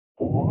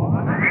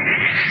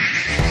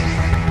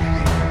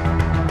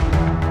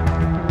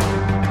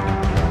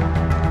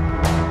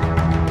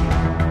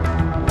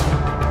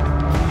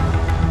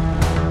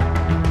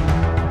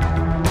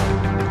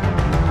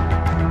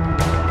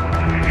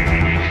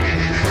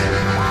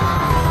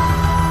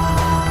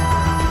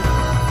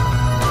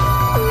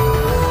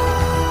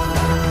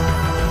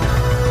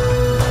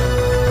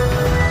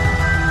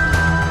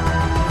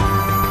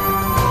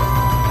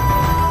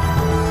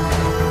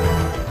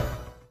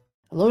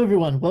Hello,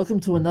 everyone. Welcome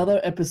to another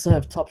episode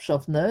of Top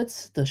Shelf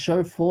Nerds, the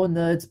show for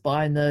nerds,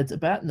 by nerds,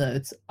 about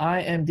nerds.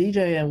 I am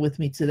DJ, and with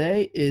me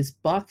today is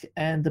Buck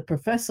and the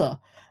Professor.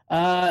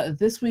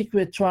 This week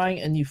we're trying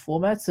a new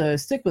format, so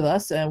stick with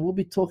us, and we'll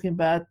be talking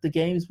about the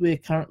games we're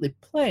currently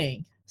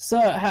playing. So,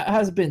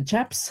 how's it been,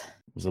 chaps?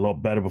 It was a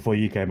lot better before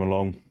you came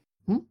along.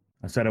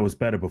 I said it was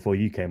better before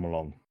you came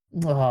along.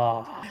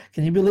 Oh,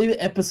 can you believe it?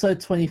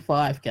 Episode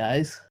 25,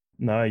 guys.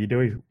 No, you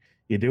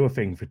do a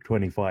thing for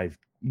 25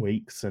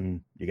 weeks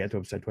and you get to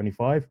episode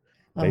 25.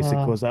 Basic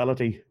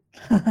causality.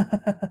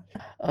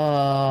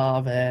 Oh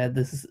man,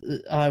 this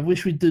is. I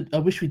wish we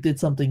did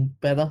something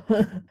better.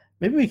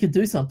 Maybe we could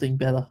do something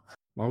better.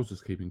 I was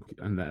just keeping,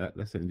 and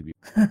that's the interview.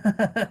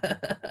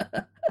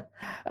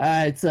 All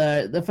right,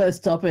 so the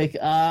first topic,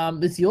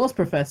 is yours,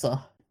 Professor.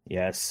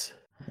 Yes,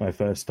 my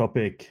first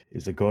topic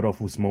is a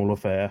god-awful small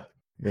affair.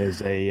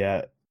 There's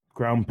a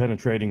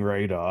ground-penetrating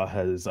radar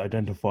has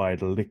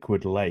identified a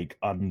liquid lake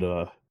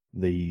under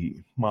the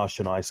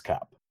Martian ice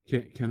cap.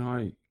 Can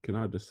I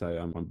just say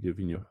I'm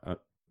giving you a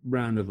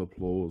round of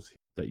applause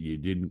that you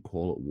didn't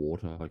call it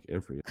water like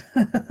every.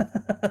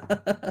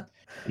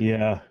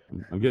 Yeah.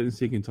 I'm getting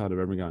sick and tired of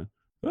everyone going,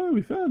 oh,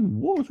 we found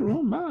water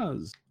on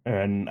Mars.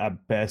 And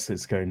at best,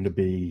 it's going to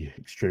be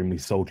extremely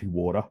salty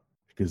water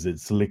because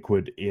it's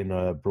liquid in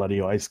a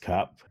bloody ice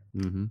cap.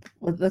 Mm-hmm.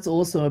 Well, that's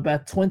also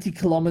about 20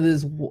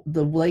 kilometers.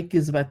 The lake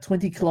is about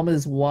 20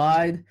 kilometers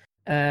wide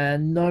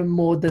and no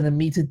more than a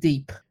meter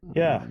deep.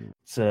 Yeah,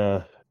 it's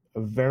a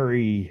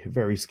very,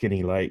 very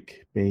skinny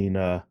lake. Been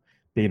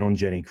on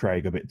Jenny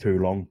Craig a bit too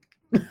long.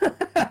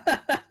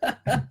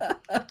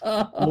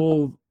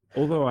 Well,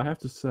 although I have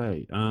to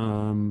say,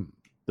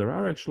 there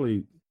are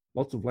actually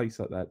lots of lakes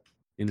like that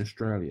in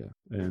Australia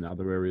and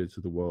other areas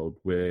of the world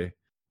where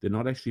they're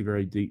not actually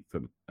very deep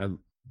for a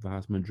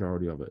vast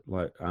majority of it.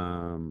 Like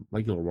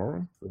Lake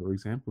Illawarra, for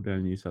example, down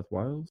in New South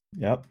Wales.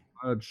 Yep.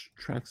 Large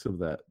tracts of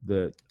that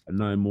are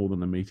no more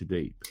than a meter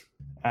deep.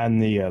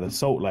 And the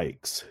salt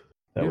lakes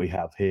that we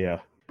have here,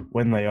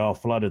 when they are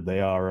flooded, they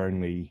are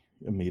only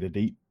a meter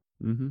deep.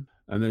 Mm-hmm.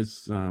 And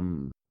there's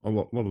a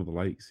lot of the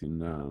lakes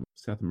in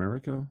South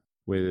America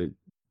where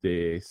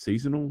they're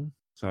seasonal,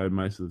 so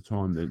most of the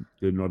time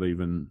they're not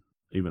even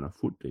a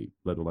foot deep,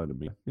 let alone a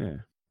meter. Yeah,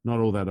 not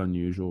all that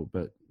unusual,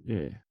 but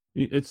yeah,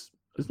 it's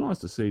nice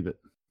to see that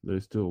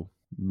they're still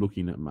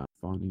looking at Mars,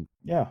 finding.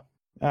 Yeah.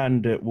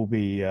 And it will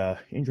be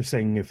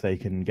interesting if they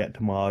can get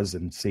to Mars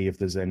and see if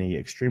there's any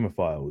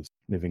extremophiles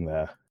living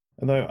there.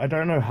 Although I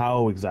don't know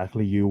how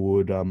exactly you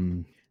would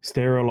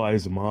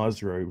sterilize a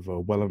Mars rover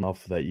well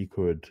enough that you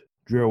could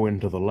drill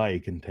into the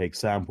lake and take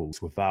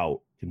samples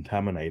without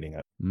contaminating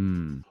it.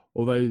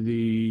 Although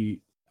the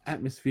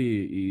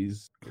atmosphere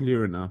is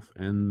clear enough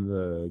and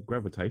the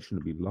gravitation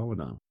would be low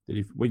enough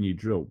that when you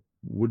drill,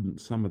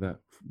 wouldn't some of that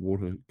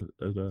water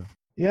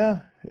Yeah.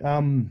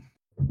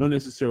 not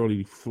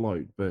necessarily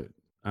float, but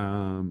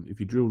if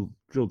you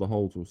drill the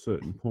hole to a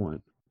certain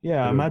point.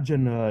 Yeah,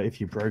 imagine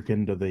if you broke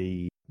into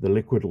the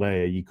liquid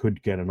layer, you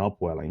could get an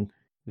upwelling.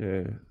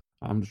 Yeah,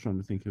 I'm just trying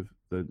to think of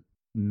the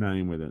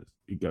name where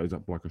it goes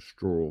up like a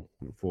straw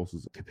and it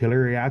forces it.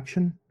 Capillary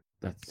action?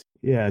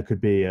 Yeah, it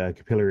could be a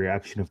capillary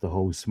action if the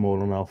hole's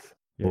small enough,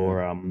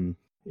 or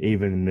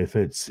even if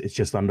it's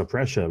just under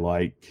pressure,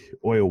 like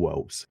oil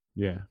wells.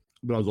 Yeah,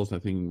 but I was also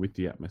thinking with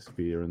the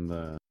atmosphere and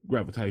the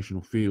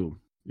gravitational field.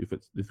 If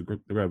the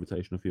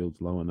gravitational field's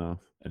low enough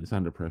and it's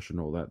under pressure and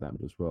all that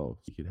as well,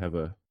 so you could have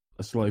a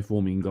slow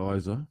forming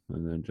geyser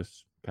and then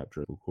just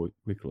capture it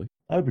quickly.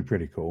 That would be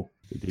pretty cool.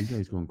 The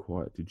DJ's gone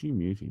quiet. Did you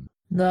mute him?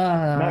 No,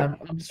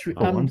 I'm just.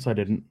 Once I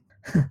didn't.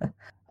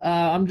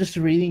 I'm just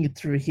reading it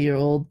through here.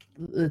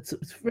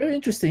 It's very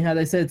interesting how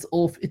they said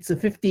it's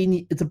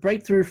a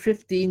breakthrough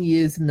 15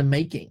 years in the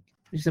making,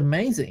 which is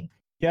amazing.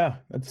 Yeah,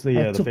 that's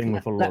the thing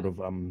with a lot of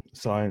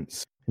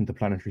science,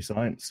 interplanetary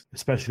science,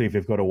 especially if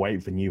you've got to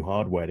wait for new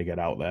hardware to get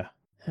out there.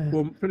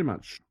 Well, pretty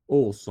much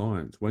all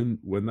science, when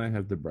they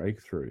have the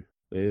breakthrough,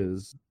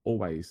 there's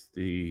always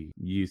the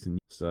years and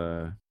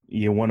years.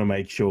 You want to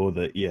make sure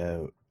that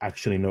you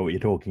actually know what you're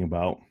talking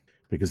about,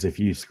 because if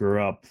you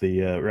screw up,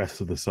 the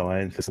rest of the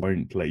science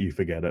won't let you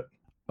forget it.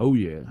 Oh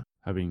yeah,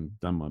 having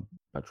done my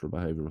Bachelor of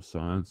Behavioural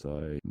Science,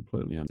 I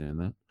completely understand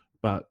that.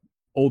 But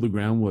all the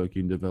groundwork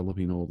in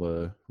developing all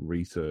the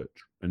research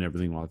and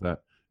everything like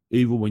that,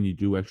 even when you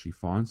do actually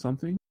find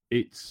something,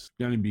 it's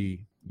going to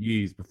be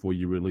years before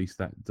you release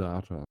that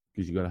data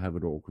because you got to have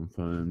it all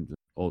confirmed,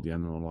 all the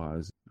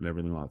analyzed and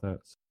everything like that.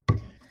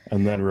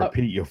 And then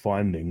repeat your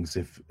findings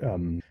if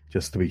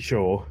just to be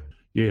sure.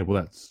 Yeah,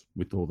 well, that's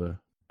with all the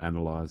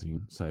analyzing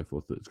and so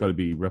forth. It's got to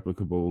be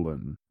replicable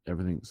and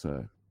everything.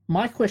 So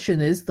My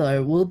question is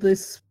though, will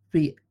this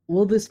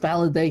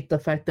validate the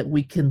fact that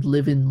we can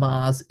live in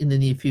Mars in the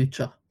near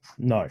future?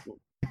 No,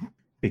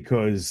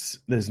 because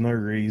there's no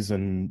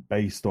reason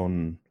based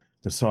on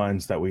the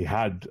science that we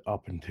had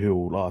up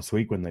until last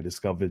week when they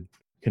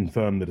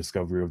confirmed the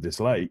discovery of this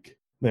lake.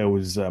 There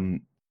was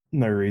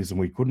no reason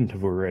we couldn't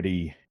have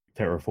already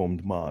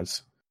terraformed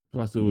Mars.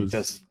 plus it was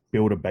Just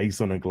build a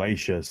base on a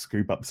glacier,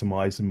 scoop up some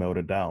ice and melt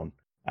it down.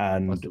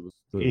 And plus it was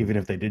the- even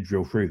if they did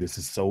drill through, this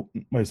is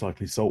most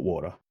likely salt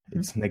water.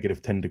 It's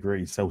negative 10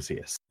 degrees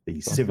Celsius, the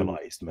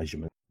civilized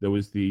measurement. there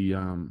was the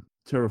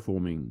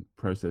terraforming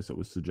process that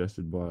was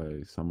suggested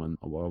by someone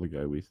a while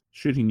ago with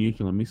shooting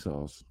nuclear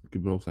missiles.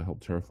 Could also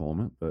help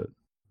terraform it, but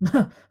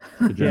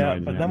to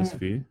generate but an then-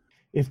 atmosphere.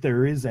 If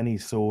there is any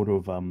sort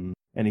of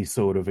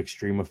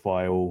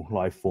extremophile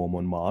life form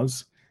on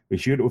Mars, we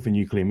shoot it with a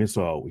nuclear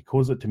missile, we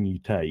cause it to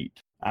mutate,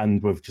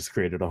 and we've just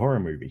created a horror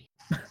movie.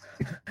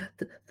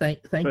 Thank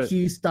But-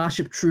 you,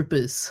 Starship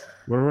Troopers.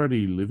 We're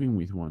already living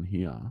with one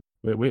here.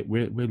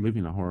 We're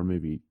living a horror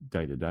movie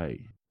day to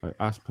day. Like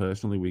us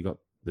personally, we got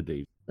the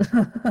D.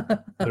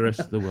 The rest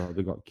of the world,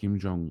 they got Kim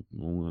Jong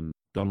Un and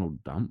Donald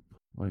Trump.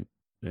 Like,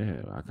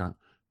 yeah, I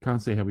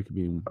can't see how we could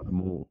be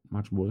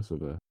much worse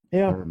of a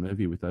horror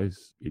movie with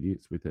those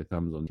idiots with their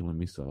thumbs on killing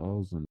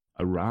missiles. And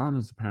Iran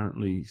has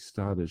apparently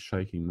started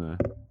shaking the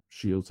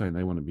shield, saying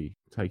they want to be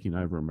taking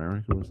over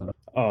America or something.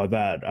 Oh,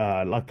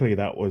 luckily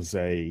that was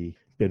a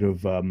bit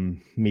of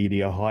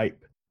media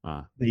hype.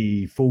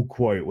 The full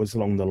quote was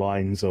along the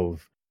lines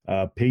of,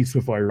 peace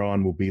with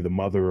Iran will be the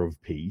mother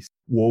of peace.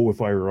 War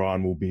with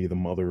Iran will be the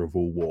mother of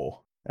all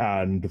war.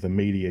 And the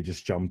media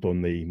just jumped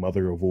on the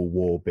mother of all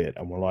war bit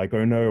and were like,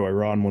 oh no,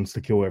 Iran wants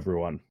to kill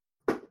everyone.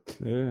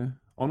 Yeah,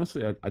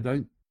 honestly,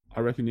 I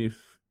reckon if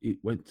it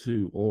went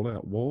to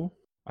all-out war,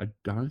 I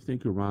don't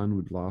think Iran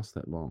would last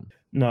that long.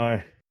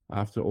 No,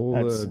 After all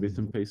That's- the bits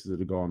and pieces that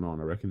have gone on,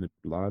 I reckon the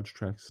large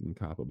tracks in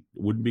Kharkov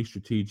wouldn't be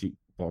strategic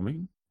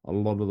bombing. A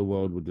lot of the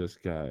world would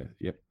just go,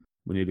 yep,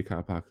 we need a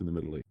car park in the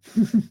Middle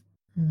East.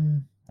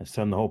 let's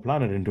turn the whole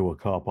planet into a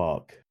car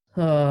park.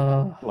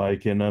 Uh,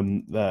 Like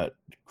in that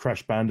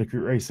Crash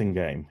Bandicoot racing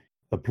game.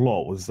 The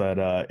plot was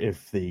that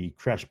if the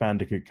Crash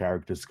Bandicoot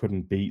characters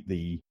couldn't beat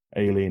the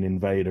alien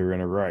invader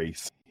in a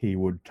race, he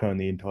would turn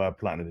the entire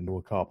planet into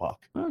a car park.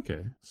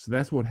 Okay, so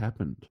that's what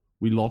happened.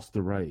 We lost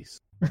the race.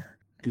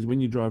 Because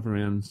when you drive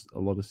around a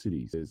lot of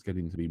cities, it's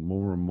getting to be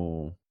more and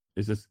more,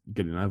 it's just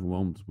getting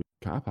overwhelmed with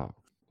car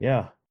parks.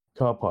 Yeah,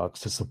 car parks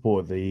to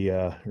support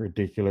the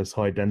ridiculous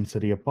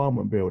high-density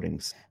apartment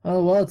buildings.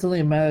 oh, well, it's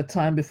only a matter of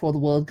time before the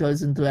world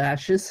goes into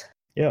ashes.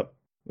 Yep,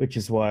 which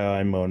is why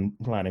I'm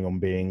planning on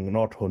being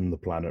not on the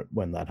planet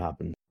when that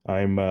happens.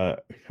 I'm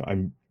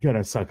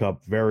gonna suck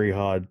up very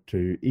hard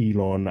to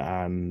Elon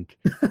and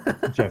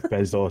Jeff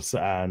Bezos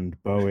and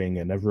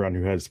Boeing and everyone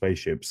who has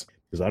spaceships,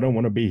 because I don't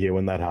want to be here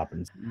when that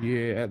happens.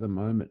 Yeah, at the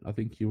moment, I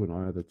think you and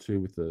I are the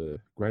two with the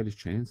greatest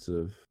chance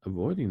of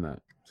avoiding that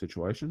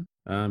situation.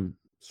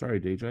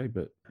 Sorry, DJ,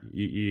 but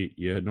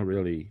you're not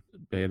really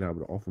being able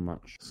to offer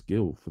much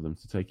skill for them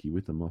to take you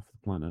with them off the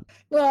planet.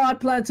 Well, I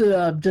plan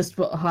to just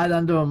hide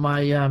under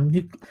my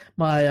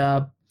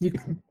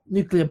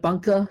nuclear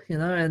bunker,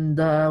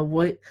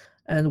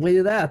 and wait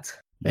it out.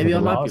 Maybe For I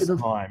the might be last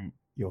time,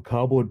 your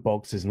cardboard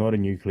box is not a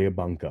nuclear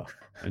bunker.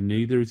 And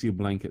neither is your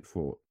blanket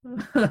fort.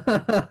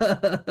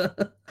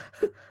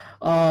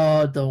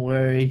 Oh, don't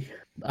worry,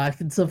 I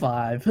can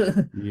survive.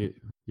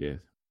 Yeah.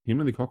 Him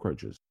and the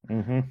cockroaches.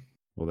 Mm-hmm.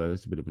 Although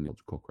that's a bit of an old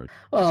cockroach.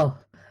 Well,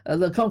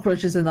 the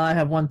cockroaches and I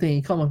have one thing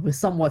in common: we're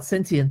somewhat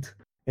sentient.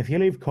 If you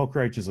leave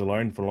cockroaches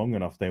alone for long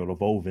enough, they will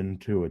evolve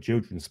into a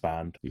children's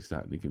band. You're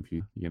starting to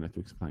confuse. You're going to have to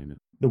explain it.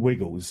 The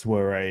Wiggles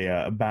were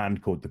a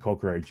band called the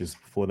Cockroaches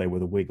before they were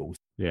the Wiggles.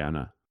 Yeah, I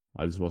know.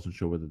 I just wasn't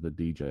sure whether the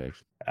DJ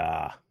actually.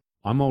 Ah,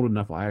 I'm old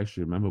enough. I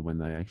actually remember when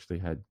they actually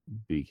had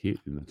big hit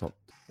in the top.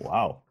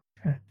 wow.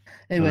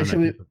 Anyway, I shall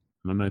we?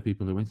 know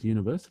people who went to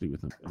university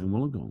with them in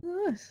Wollongong.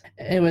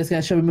 Anyways,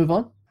 guys, shall we move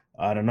on?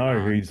 I don't know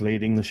who's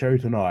leading the show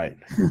tonight.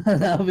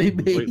 That'll be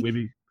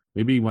me.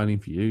 We'd be waiting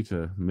for you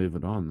to move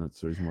it on. That's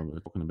the reason why we're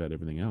talking about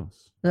everything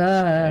else.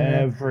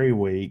 Every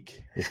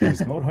week. If he's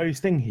not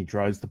hosting, he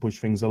tries to push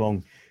things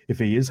along. If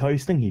he is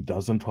hosting, he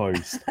doesn't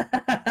host.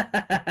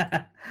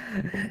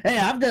 Hey,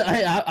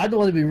 I don't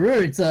want to be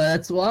rude, so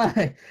that's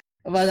why.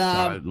 But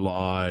Don't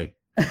lie.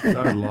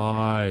 Don't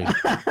lie.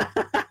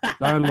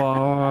 Don't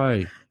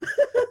lie.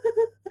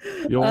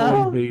 You're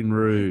always being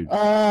rude.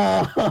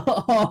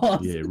 Oh,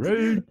 Yeah,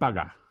 rude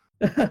bugger.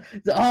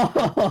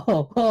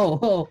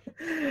 oh.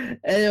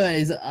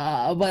 Anyways,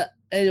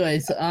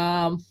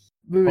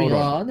 moving Hold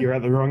on. You're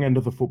at the wrong end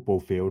of the football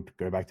field.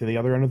 Go back to the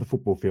other end of the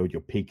football field.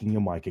 You're peeking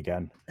your mic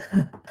again.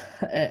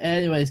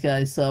 Anyways,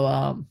 guys,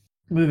 so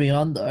moving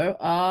on though.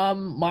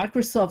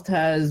 Microsoft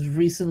has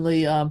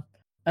recently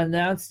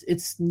announced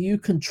its new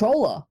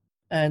controller,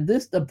 and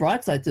the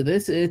bright side to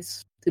this,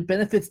 it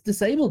benefits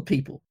disabled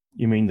people.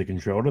 You mean the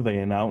controller they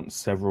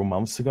announced several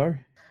months ago?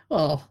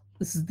 Well,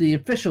 this is the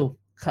official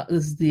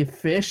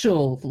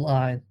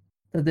line.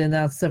 that they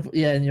announced several.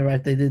 Yeah, and you're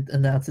right, they did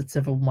announce it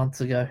several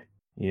months ago.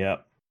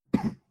 Yep.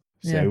 So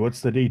Yeah.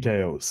 what's the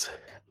details?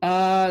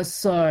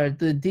 So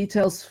the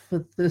details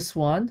for this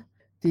one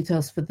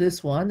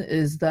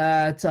is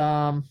that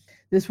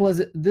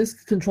this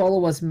controller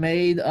was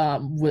made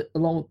with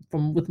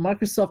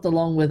Microsoft,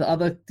 along with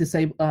other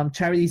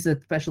charities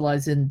that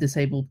specialize in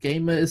disabled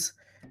gamers,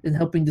 in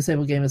helping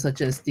disabled gamers,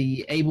 such as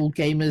the Able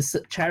Gamers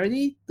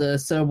charity, the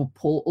Cerebral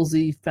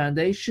Palsy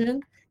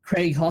Foundation,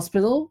 Craig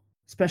Hospital,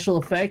 Special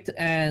Effect,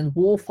 and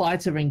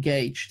Warfighter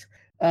Engaged.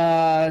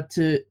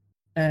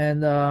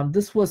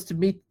 This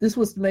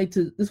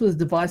was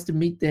devised to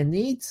meet their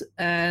needs,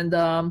 and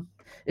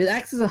it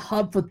acts as a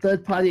hub for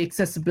third-party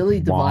accessibility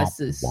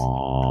devices.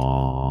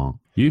 Wah.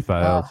 You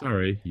failed.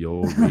 Sorry,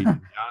 you're reading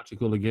the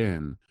article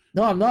again.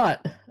 No, I'm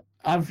not.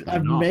 I've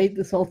not. made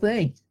this whole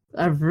thing.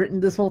 I've written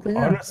this whole thing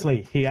out.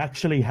 Honestly, he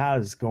actually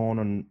has gone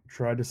and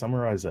tried to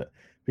summarize it,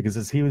 because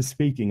as he was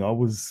speaking, I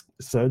was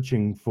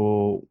searching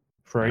for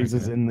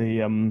phrases in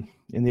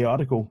the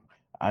article,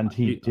 and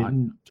he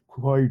didn't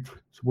quote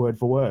word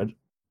for word.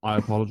 I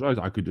apologize.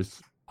 I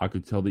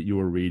could tell that you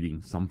were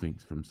reading something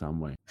from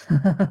somewhere.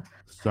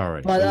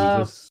 Sorry.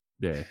 But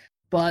yeah.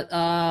 But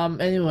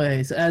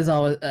anyways, as I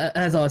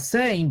was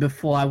saying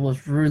before, I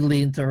was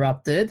rudely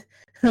interrupted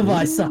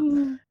by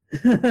some.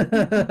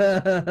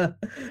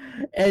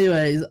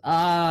 Anyways,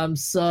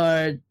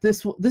 so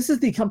this is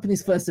the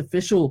company's first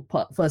official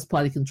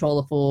first-party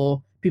controller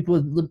for people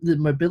with limited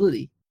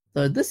mobility.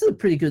 So this is a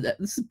pretty good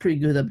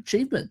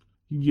achievement.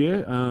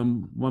 Yeah.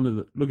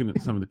 Looking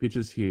at some of the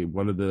pictures here,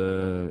 one of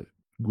the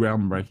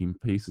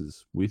groundbreaking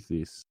pieces with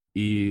this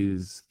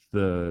is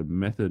the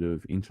method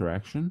of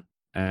interaction,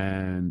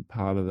 and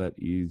part of that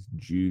is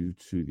due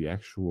to the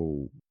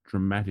actual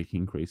dramatic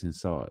increase in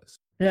size.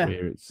 Yeah.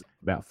 Where it's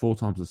about 4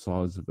 times the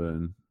size of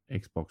an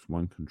Xbox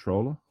One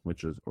controller,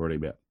 which is already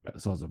about the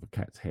size of a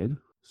cat's head.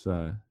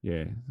 So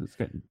yeah, it's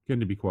going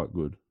to be quite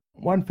good.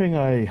 One thing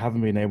I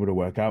haven't been able to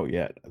work out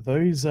yet,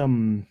 those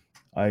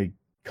I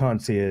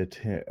can't see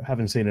it,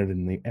 haven't seen it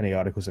in any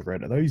articles I've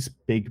read. Are those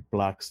big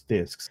black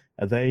discs?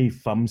 Are they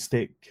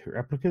thumbstick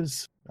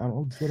replicas?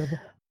 Whatever.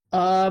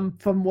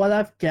 From what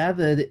I've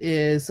gathered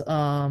is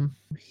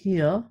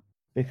here,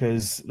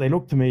 because they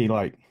look to me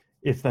like,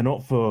 if they're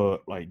not for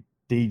like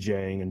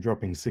DJing and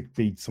dropping sick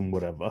beats and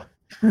whatever,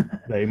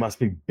 they must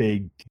be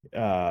big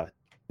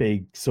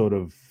sort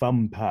of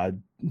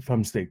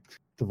thumbstick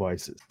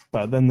devices.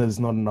 But then there's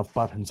not enough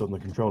buttons on the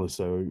controller,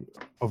 so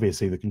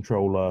obviously the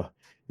controller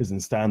isn't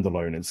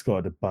standalone. It's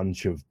got a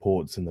bunch of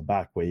ports in the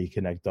back where you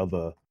connect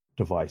other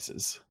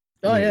devices.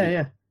 Oh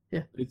yeah.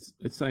 It's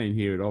saying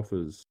here it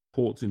offers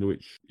ports into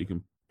which you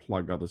can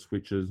plug other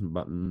switches and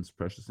buttons,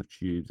 pressure sensor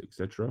tubes,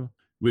 etc.,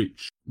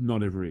 which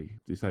not every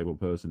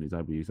disabled person is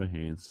able to use their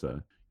hands. So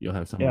you'll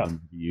have some of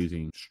them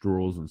using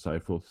straws and so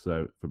forth,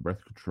 so for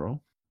breath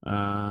control.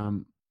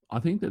 I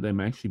think that they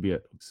may actually be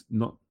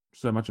not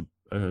so much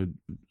a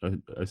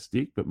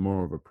stick, but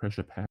more of a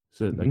pressure pad,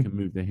 so that they can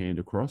move their hand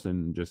across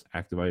and just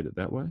activate it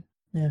that way.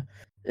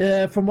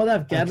 Yeah. From what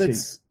I've gathered,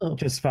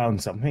 just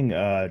found something.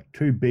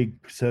 2 big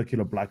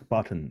circular black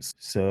buttons.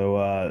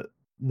 So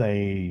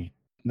they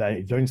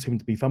don't seem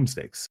to be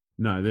thumbsticks.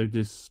 No, they're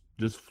just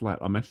flat.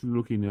 I'm actually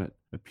looking at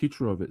a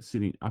picture of it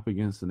sitting up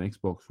against an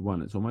Xbox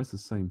One. It's almost the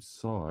same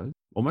size,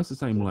 almost the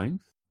same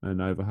length, and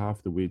over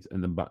half the width.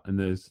 And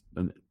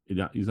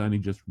it is only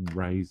just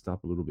raised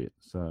up a little bit.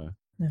 So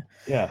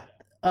yeah.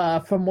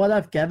 From what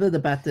I've gathered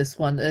about this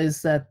one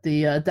is that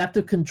the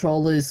adaptive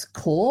controller's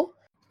core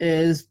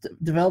is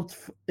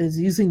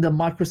using the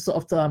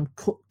Microsoft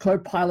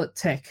Copilot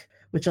tech,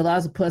 which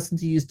allows a person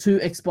to use 2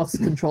 Xbox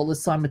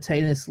controllers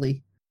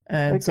simultaneously.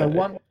 And so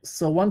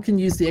one can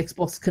use the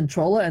Xbox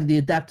controller, and the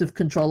adaptive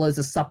controller as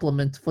a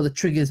supplement for the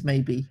triggers,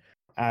 maybe.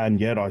 And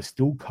yet I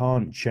still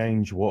can't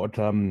change what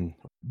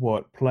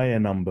player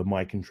number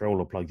my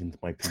controller plugged into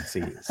my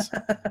PC is.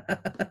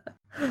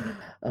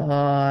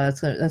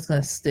 That's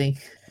gonna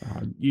stink.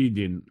 You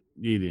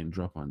didn't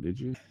drop one, did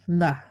you?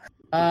 Nah.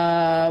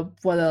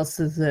 What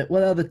else is it?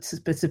 What other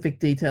specific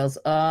details?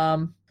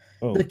 I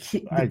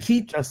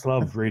just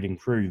love reading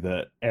through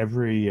that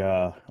every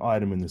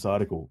item in this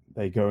article.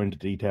 They go into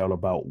detail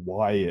about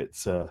why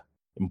it's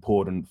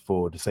important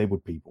for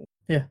disabled people.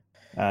 Yeah.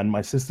 And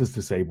my sister's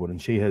disabled, and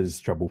she has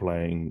trouble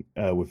playing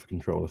with a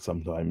controller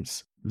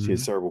sometimes. Mm-hmm. She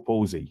has cerebral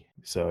palsy,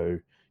 so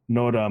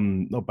not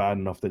bad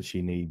enough that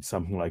she needs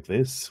something like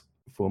this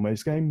for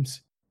most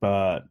games.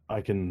 But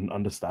I can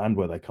understand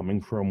where they're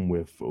coming from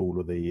with all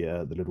of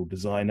the little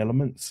design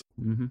elements.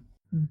 Mm-hmm.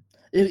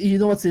 You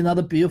know what's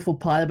another beautiful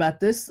part about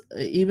this?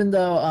 Even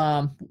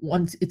though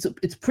once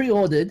it's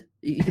pre-ordered,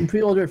 you can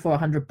pre-order it for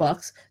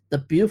 $100. The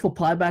beautiful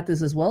part about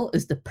this as well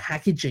is the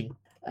packaging.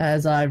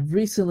 As I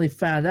recently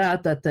found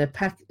out that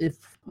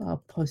if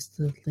I'll post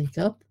the link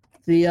up,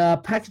 the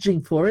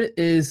packaging for it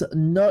is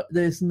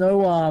there's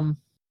no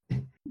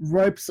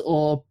ropes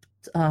or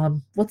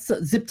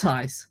zip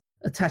ties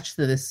attached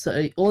to this.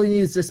 So all you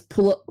need is just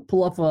pull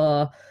off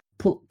a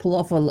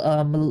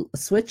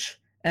switch,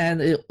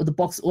 and the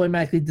box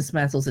automatically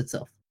dismantles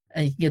itself,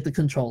 and you can get the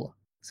controller.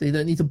 So you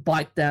don't need to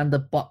bite down the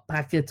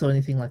packet or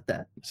anything like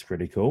that. It's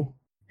pretty cool.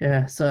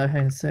 Yeah, so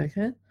hang on a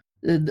second.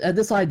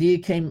 This idea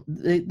came.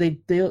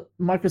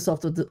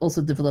 Microsoft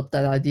also developed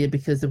that idea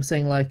because they were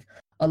saying like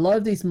a lot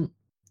of these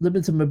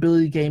limited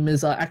mobility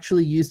gamers are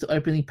actually used to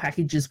opening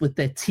packages with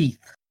their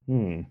teeth.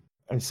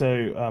 And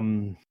so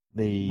one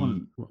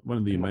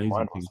of the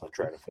amazing things.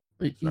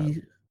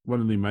 One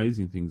of the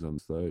amazing things on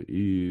this though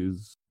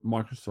is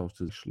Microsoft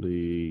has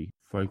actually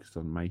focused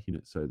on making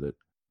it so that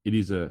it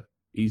is a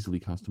easily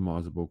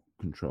customizable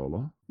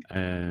controller,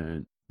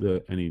 and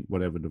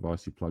whatever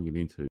device you plug it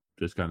into,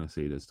 just going to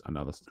see it as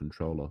another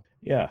controller.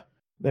 Yeah,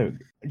 no,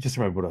 just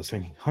remember what I was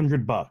thinking.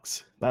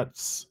 $100.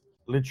 That's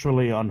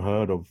literally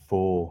unheard of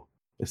for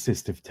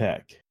assistive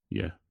tech.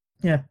 Yeah.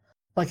 Yeah.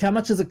 Like how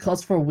much does it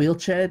cost for a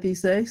wheelchair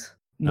these days?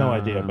 No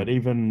idea, but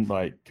even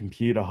like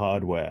computer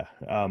hardware,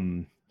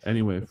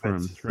 anywhere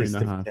from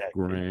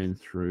 $3,500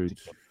 through to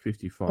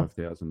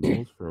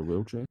 $55,000 for a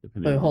wheelchair,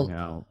 depending on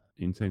how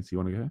intense you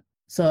want to go.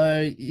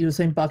 So you were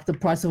saying, Buck, the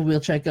price of a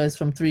wheelchair goes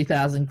from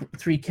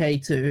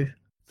 $3K to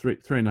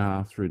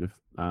 $3,500 through to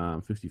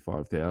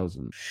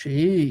 $55,000.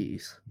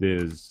 Jeez.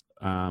 There's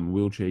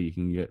wheelchair you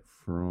can get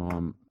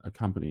from a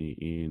company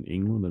in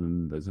England,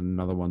 and there's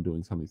another one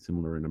doing something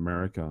similar in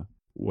America,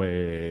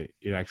 where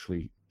it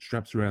actually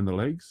straps around the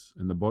legs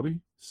and the body,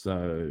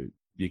 so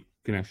you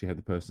can actually have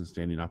the person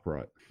standing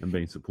upright and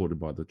being supported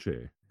by the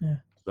chair. Yeah.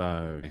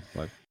 So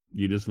like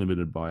you're just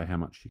limited by how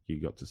much you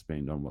got to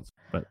spend on what's.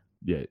 But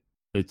yeah,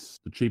 it's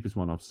the cheapest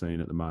one I've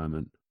seen at the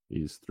moment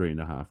is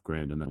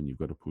 $3,500, and then you've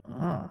got to put.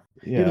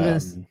 Yeah.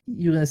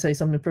 You're gonna say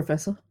something,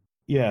 Professor?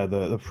 Yeah,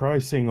 the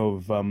pricing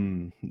of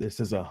this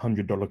as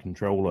 $100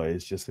 controller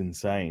is just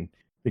insane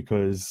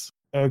because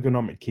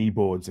ergonomic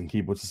keyboards and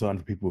keyboards designed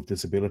for people with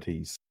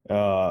disabilities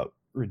are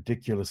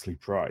ridiculously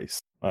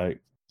priced,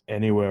 like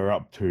anywhere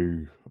up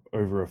to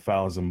over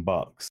 $1,000.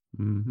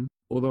 Mm-hmm.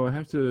 Although I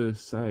have to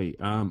say,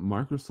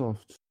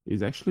 Microsoft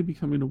is actually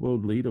becoming a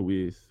world leader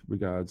with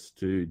regards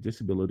to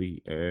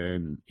disability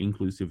and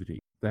inclusivity.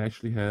 They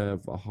actually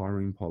have a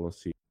hiring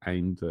policy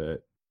aimed at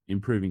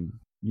improving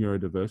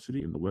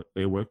neurodiversity in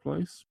their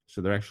workplace.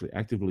 So they're actually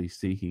actively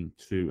seeking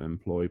to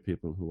employ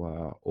people who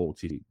are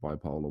autistic,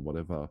 bipolar,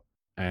 whatever,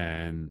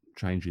 and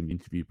changing the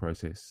interview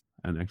process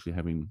and actually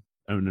having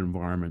an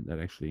environment that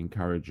actually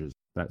encourages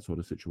that sort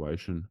of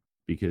situation,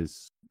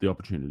 because the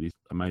opportunity is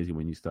amazing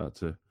when you start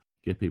to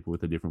get people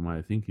with a different way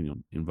of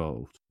thinking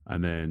involved.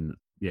 And then,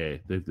 yeah,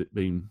 they've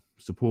been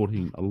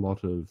supporting a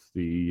lot of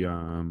the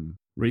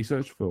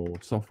research for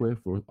software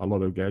for a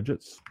lot of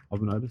gadgets,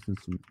 I've noticed, and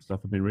some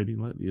stuff I've been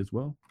reading lately as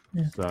well.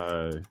 Yeah.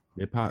 So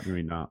they're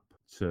partnering up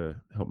to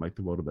help make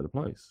the world a better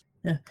place.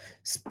 Yeah.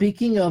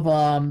 Speaking of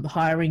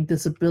hiring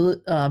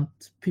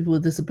people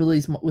with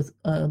disabilities with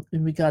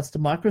in regards to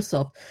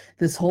Microsoft,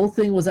 this whole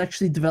thing was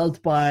actually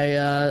developed by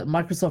a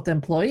Microsoft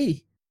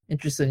employee,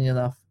 interesting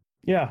enough.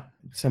 Yeah.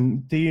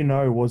 Do you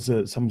know, was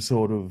it some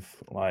sort of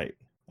like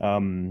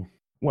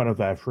one of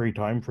their free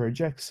time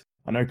projects?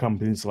 I know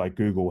companies like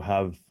Google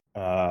have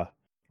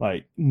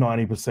like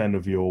 90%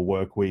 of your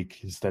work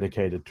week is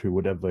dedicated to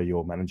whatever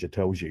your manager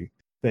tells you.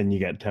 Then you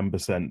get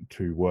 10%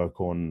 to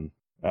work on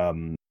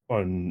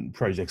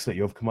projects that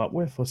you've come up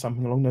with or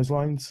something along those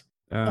lines.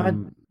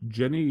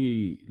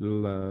 Jenny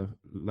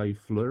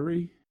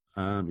LaFleury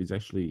is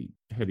actually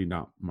heading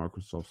up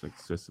Microsoft's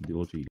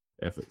accessibility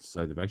efforts.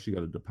 So they've actually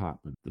got a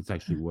department that's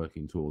actually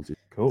working towards it.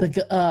 Cool.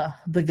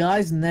 The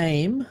guy's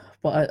name,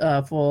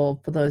 for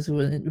those who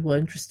are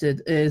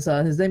interested, is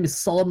his name is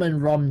Solomon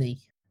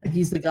Romney.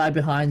 He's the guy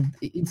behind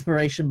the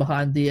inspiration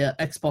behind the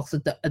Xbox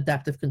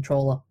adaptive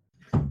controller.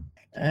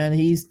 And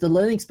he's the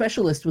learning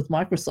specialist with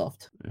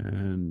Microsoft.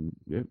 And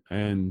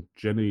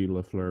Jenny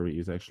LaFleury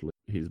is actually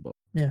his boss.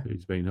 Yeah.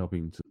 Who's been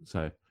helping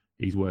so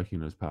he's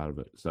working as part of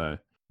it. So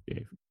yeah,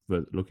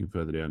 looking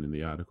further down in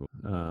the article,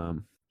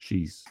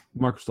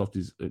 Microsoft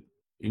is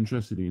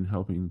interested in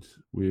helping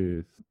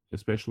with,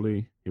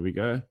 especially, here we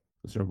go,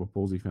 the Cerebral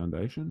Palsy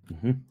Foundation.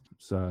 Mm-hmm.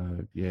 So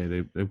yeah,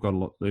 they've got a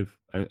lot.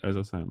 As I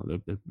was saying,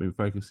 they've been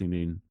focusing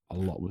in a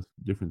lot with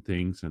different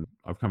things, and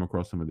I've come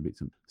across some of the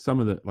bits and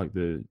some of the like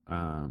the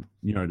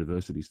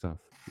neurodiversity stuff.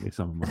 Yeah,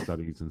 some of my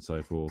studies and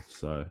so forth.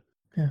 So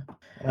yeah.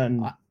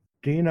 And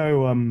do you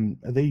know,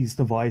 are these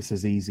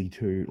devices easy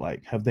to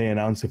have they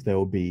announced if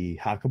they'll be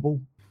hackable?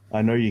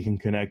 I know you can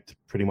connect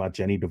pretty much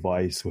any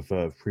device with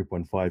a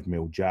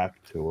 3.5mm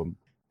jack to them,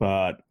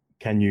 but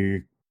can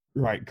you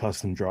write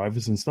custom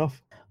drivers and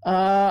stuff?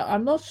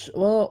 I'm not sure.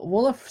 Well,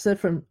 what I've said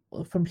from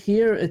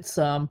here, it's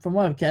from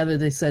what I've gathered,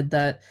 they said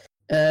that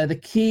the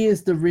key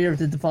is the rear of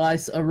the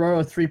device, a row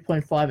of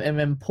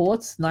 3.5mm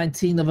ports,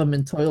 19 of them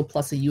in total,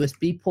 plus a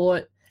USB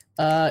port.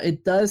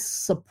 It does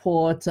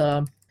support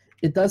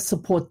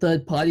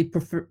third-party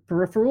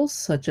peripherals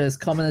such as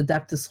common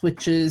adapter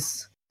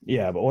switches.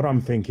 Yeah, but what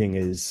I'm thinking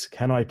is,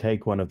 can I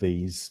take one of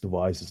these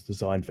devices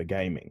designed for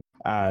gaming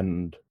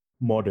and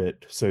mod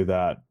it so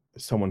that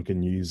someone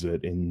can use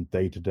it in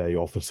day-to-day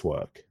office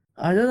work?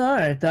 I don't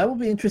know. That would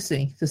be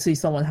interesting to see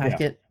someone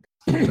hack it.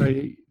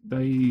 They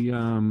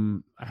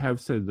have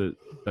said that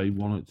they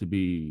want it to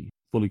be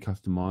fully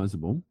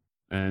customizable.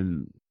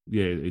 And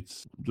yeah,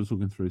 it's just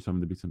looking through some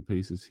of the bits and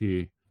pieces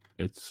here.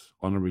 It's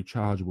on a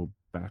rechargeable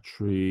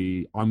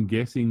battery. I'm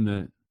guessing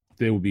that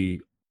there will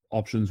be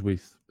options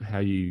with how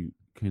you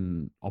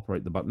can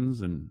operate the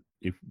buttons, and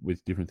if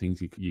with different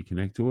things you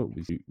connect to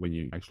it, when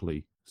you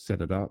actually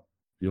set it up,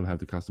 you'll have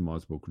the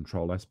customizable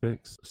control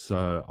aspects.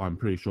 So I'm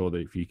pretty sure that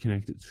if you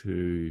connect it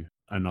to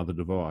another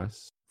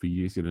device for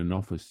use in an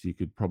office, you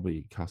could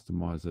probably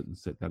customize it and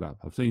set that up.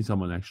 I've seen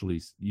someone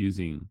actually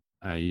using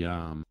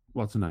a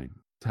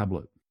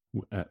tablet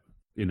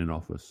in an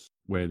office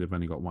where they've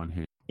only got one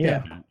hand.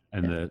 Yeah.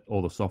 And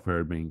all the software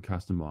had been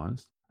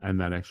customized, and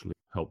that actually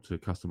helped to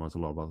customize a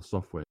lot of other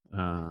software.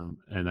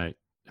 And they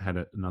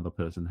had another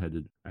person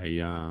had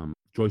a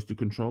joystick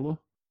controller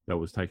that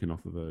was taken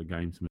off of a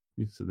games,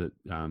 so that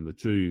the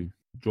two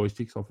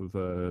joysticks off of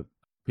a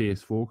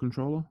PS4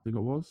 controller, I think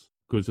it was,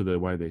 because of the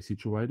way they're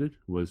situated,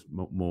 was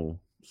more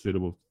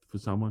suitable for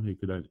someone who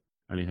could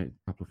only have a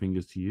couple of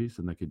fingers to use,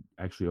 and they could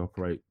actually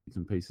operate bits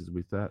and pieces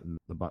with that and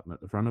the button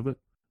at the front of it.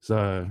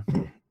 So,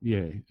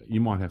 yeah, you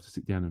might have to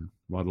sit down and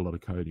write a lot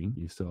of coding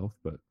yourself,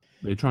 but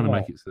they're trying to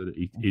make it so that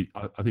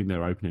I think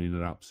they're opening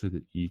it up so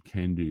that you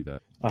can do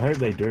that. I hope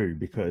they do,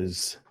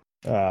 because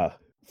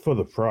for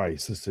the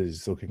price, this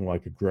is looking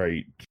like a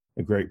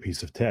great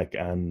piece of tech.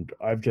 And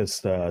I've just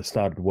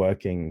started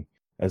working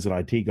as an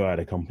IT guy at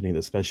a company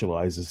that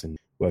specializes in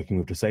working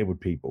with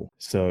disabled people.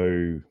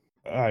 So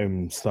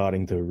I'm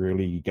starting to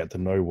really get to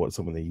know what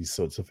some of these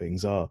sorts of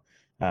things are,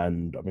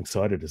 and I'm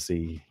excited to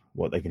see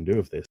what they can do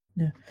with this.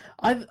 Yeah,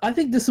 I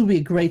think this will be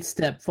a great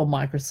step for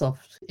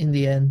Microsoft in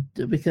the end,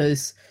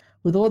 because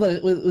with all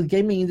with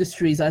gaming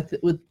industries,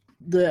 with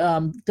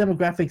the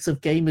demographics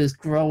of gamers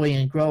growing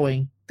and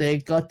growing,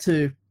 they've got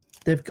to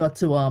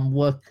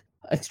work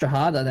extra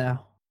harder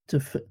now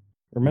to.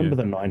 Remember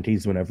the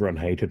 90s when everyone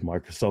hated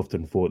Microsoft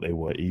and thought they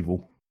were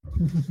evil?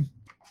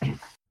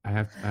 I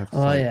have to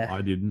say, yeah.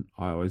 I didn't.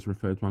 I always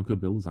referred to Uncle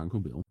Bill as Uncle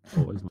Bill.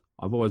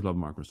 I've always loved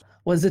Microsoft.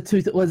 Was it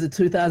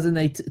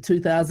 2008,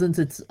 2000s?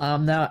 It's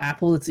now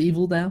Apple. It's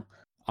evil now.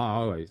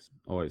 I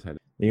always had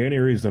it. The only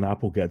reason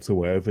Apple gets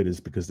away with it is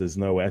because there's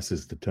no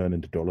S's to turn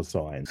into dollar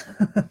signs.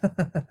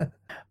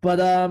 But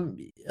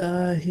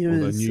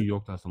New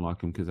York doesn't like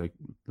them because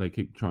they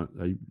keep trying.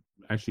 They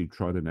actually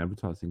tried an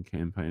advertising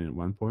campaign at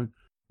one point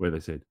where they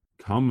said,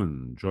 "Come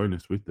and join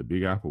us with the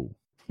Big Apple."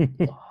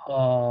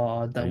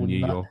 Oh, that would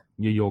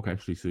New York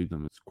actually sued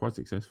them. It's quite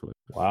successfully.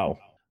 Wow.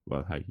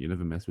 Well, hey, you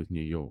never mess with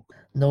New York.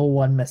 No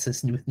one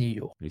messes with New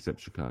York. Except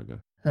Chicago.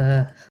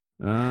 Yeah.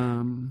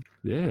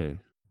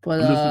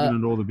 But I'm just looking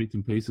at all the bits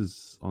and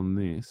pieces on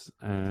this,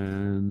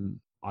 and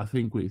I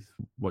think with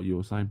what you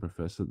were saying,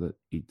 Professor, that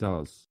it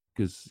does.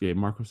 Because,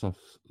 Microsoft,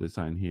 they're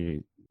saying here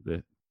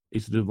that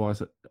it's a device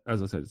that,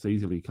 as I said, it's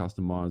easily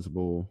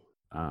customizable.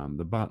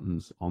 The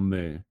buttons on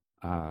there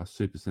are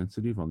super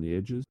sensitive on the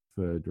edges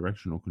for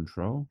directional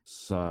control.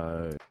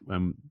 So,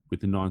 with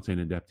the 19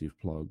 adaptive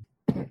plug,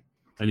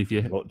 and if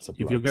you're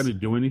going to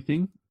do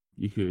anything,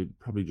 you could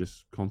probably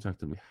just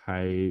contact them.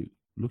 Hey,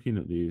 looking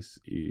at this,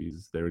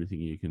 is there anything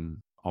you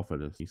can offer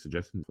us? Any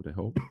suggestions for the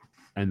help?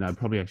 And they'll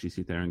probably actually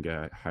sit there and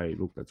go, hey,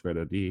 look, that's a great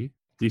idea.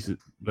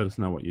 Let us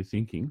know what you're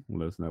thinking.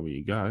 Let us know where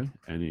you go.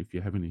 And if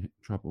you have any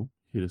trouble,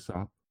 hit us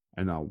up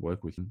and I'll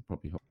work with you and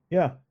probably help.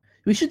 Yeah.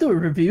 We should do a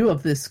review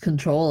of this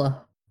controller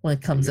when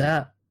it comes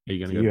out. Do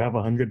you have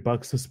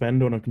 $100 to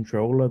spend on a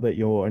controller that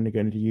you're only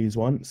going to use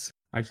once?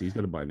 Actually, he's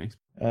got to buy next.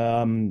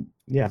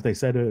 If they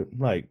said it,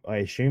 I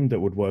assumed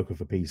it would work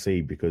with a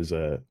PC because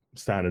a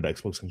standard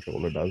Xbox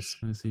controller does.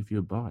 Let's see if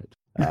you buy it.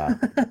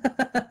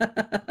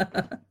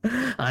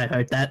 I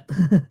heard that.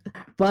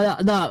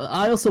 But no,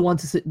 I also want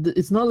to see.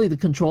 It's not only the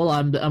controller.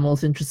 I'm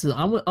also interested.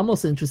 I'm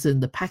also interested in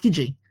the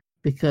packaging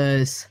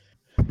because,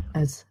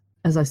 as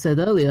I said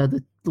earlier,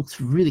 that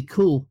looks really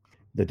cool.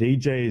 The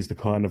DJ is the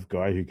kind of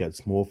guy who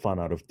gets more fun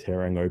out of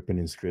tearing open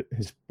his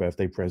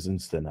birthday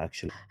presents than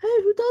actually. Hey,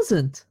 who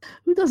doesn't?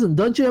 Who doesn't?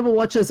 Don't you ever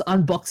watch us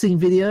unboxing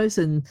videos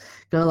and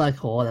go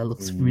like, "Oh, that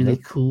looks really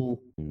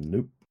cool"?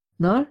 Nope.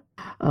 No.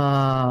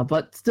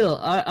 But still,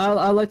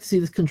 I like to see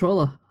this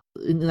controller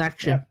in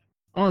action. Yeah.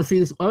 I want to see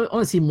this. I want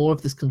to see more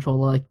of this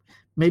controller. Like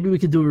maybe we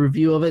could do a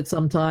review of it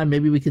sometime.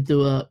 Maybe we could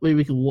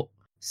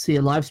see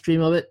a live stream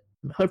of it.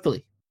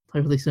 Hopefully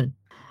soon.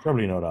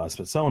 Probably not us,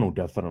 but someone will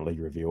definitely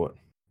review it.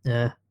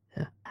 Yeah.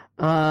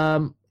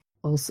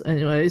 Also,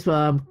 anyways,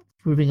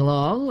 moving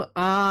along.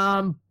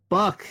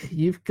 Buck,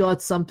 you've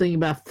got something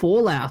about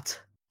Fallout.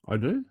 I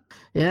do.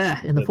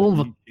 Yeah, in the form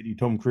of a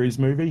Tom Cruise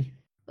movie.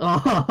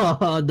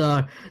 Oh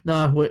no,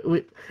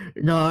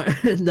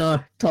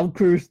 Tom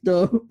Cruise,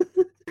 no.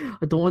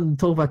 I don't want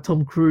to talk about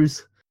Tom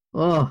Cruise.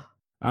 Oh,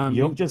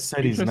 you've just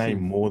said his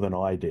name more than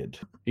I did.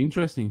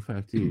 Interesting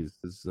fact is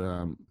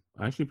I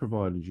actually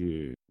provided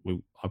you.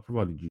 I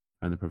provided you.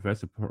 And the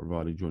professor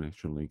provided you an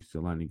extra link.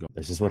 Still only got.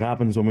 This is what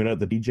happens when we let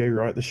the DJ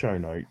write the show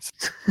notes.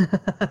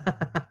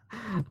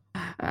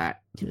 Alright,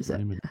 give us that.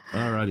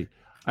 Alrighty.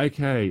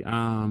 Okay.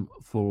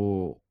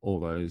 For all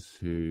those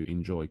who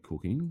enjoy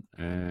cooking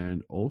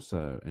and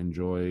also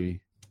enjoy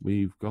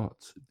we've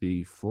got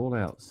the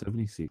Fallout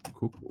 76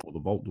 cookbook, or the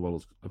Vault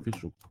Dwellers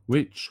official,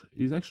 which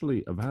is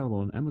actually available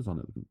on Amazon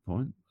at the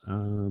point.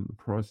 The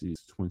price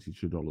is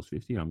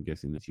 $22.50. I'm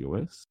guessing that's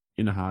US.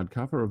 In a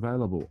hardcover,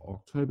 available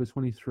October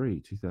 23,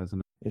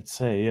 2000.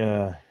 It's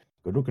a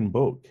good-looking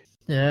book.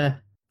 Yeah.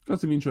 Got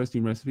some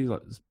interesting recipes,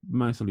 like it's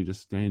mostly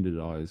just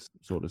standardized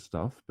sort of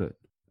stuff, but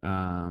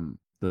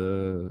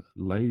the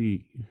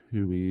lady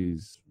who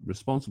is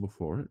responsible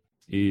for it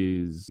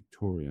is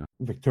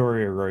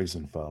Victoria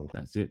Rosenfeld.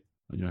 That's it.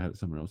 I know I had it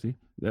somewhere else here.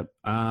 Yep.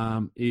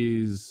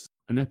 Is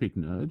an epic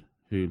nerd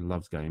who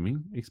loves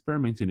gaming,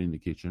 experimenting in the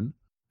kitchen,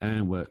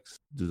 and works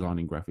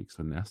designing graphics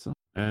for NASA.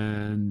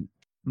 And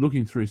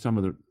looking through some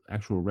of the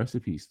actual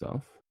recipe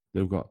stuff,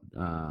 they've got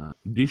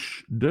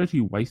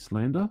Dirty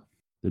Wastelander,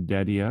 the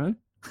Daddy-O,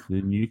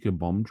 the Nuka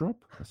Bomb Drop,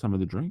 some of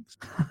the drinks.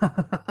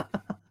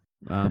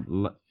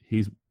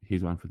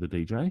 Here's one for the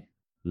DJ.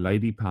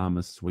 Lady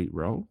Palmer's Sweet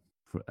Roll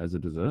as a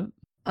dessert.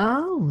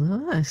 Oh,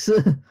 nice.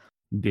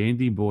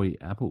 Dandy Boy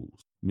Apples,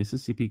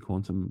 Mississippi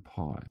Quantum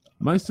Pie.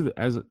 Most of it,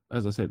 as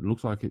I said,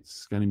 looks like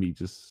it's going to be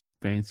just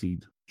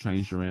fancied,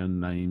 changed around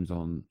names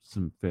on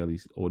some fairly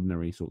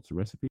ordinary sorts of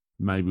recipes,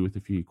 maybe with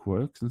a few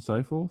quirks and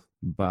so forth.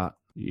 But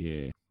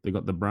yeah, they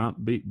got the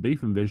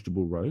beef and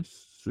vegetable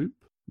roast soup,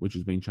 which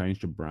has been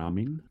changed to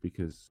Brahmin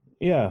because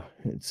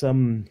it's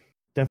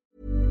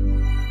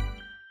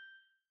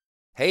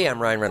Hey, I'm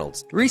Ryan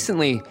Reynolds.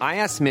 Recently, I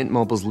asked Mint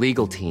Mobile's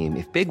legal team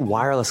if big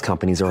wireless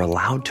companies are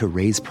allowed to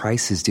raise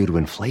prices due to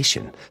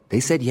inflation. They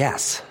said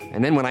yes.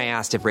 And then when I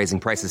asked if raising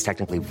prices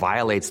technically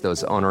violates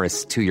those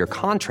onerous 2-year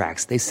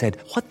contracts, they said,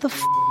 "What the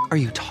f*** are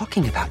you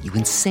talking about, you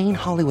insane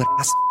Hollywood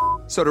ass?"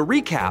 So to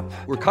recap,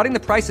 we're cutting the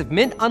price of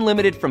Mint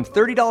Unlimited from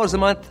 $30 a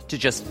month to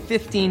just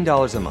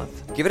 $15 a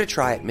month. Give it a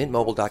try at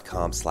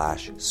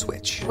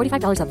mintmobile.com/switch.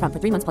 $45 up front for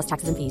 3 months plus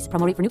taxes and fees.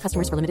 Promo rate for new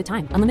customers for limited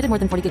time. Unlimited more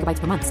than 40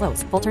 gigabytes per month.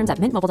 Slows full terms at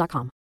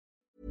mintmobile.com.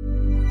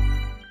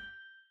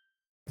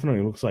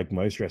 Definitely looks like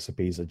most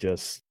recipes are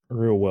just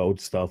real world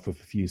stuff with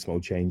a few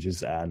small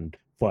changes and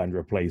find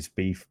replace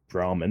beef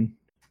Brahmin.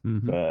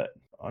 Mhm. But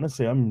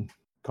honestly, I'm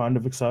kind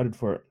of excited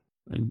for it.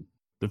 And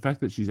the fact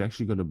that she's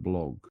actually got a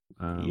blog.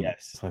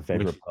 Yes, it's my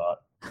favorite which- part.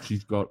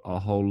 She's got a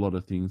whole lot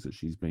of things that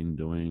she's been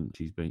doing.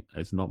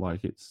 It's not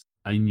like it's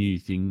a new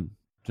thing.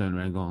 Turn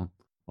around going,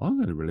 I'm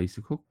going to release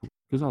a cookbook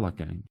because I like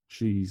games.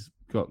 She's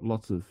got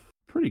lots of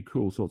pretty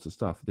cool sorts of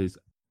stuff. There's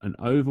an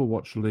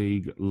Overwatch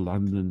League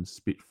London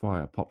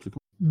Spitfire popsicle.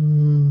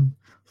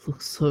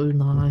 Looks so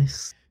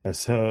nice.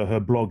 Yes, her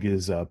blog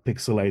is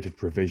Pixelated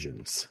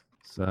Provisions.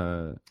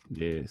 So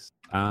yes,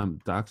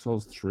 Dark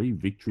Souls 3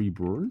 Victory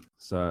Brew.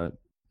 So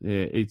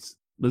yeah,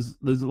 there's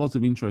lots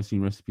of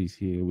interesting recipes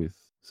here with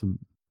some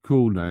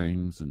cool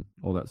names and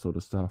all that sort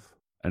of stuff.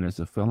 And it's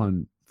a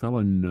fellow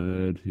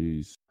nerd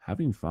who's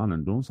having fun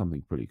and doing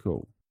something pretty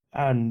cool.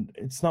 And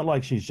it's not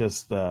like she's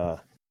just,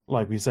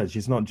 like we said,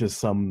 she's not just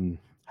some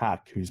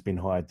hack who's been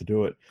hired to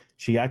do it.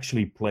 She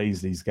actually plays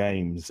these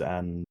games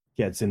and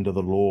gets into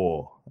the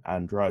lore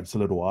and writes a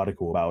little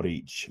article about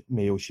each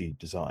meal she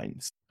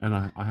designs. And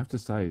I have to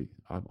say,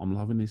 I'm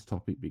loving this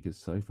topic because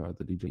so far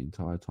the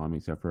entire time,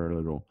 except for a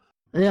little.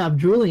 Yeah, I'm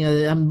drooling at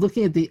it. I'm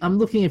looking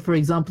at, for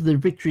example, the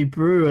Victory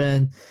Brew,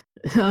 and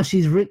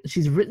she's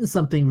written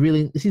something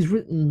really. She's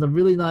written a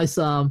really nice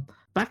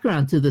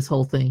background to this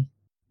whole thing.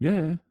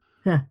 Yeah.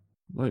 Yeah.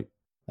 Like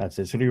That's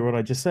literally what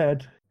I just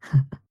said.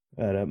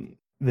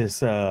 This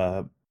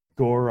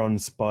Goron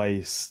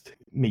spiced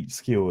meat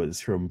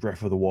skewers from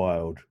Breath of the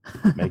Wild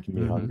making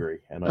me hungry,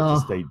 and I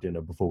just ate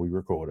dinner before we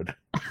recorded.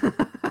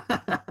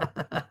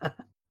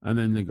 And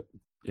then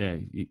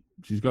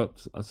she's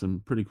got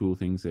some pretty cool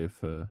things there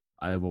for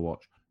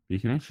Overwatch.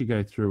 You can actually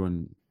go through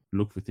and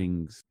look for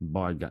things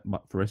for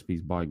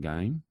recipes by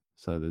game.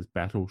 So there's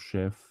Battle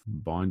Chef,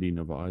 Binding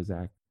of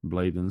Isaac,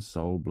 Blade and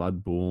Soul,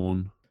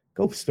 Bloodborne.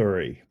 Golf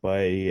Story by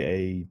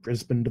a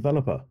Brisbane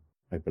developer,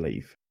 I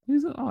believe.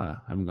 Is it? Oh, I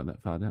haven't got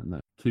that far down. No,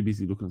 too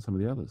busy looking at some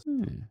of the others.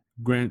 Yeah.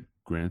 Grand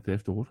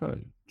Theft Auto,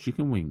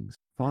 Chicken Wings,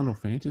 Final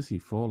Fantasy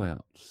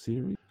Fallout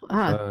series.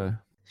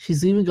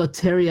 She's even got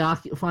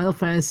Teriyaki, Final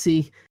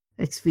Fantasy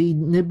XV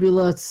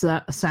Nebula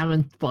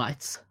salmon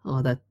bites.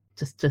 Oh, that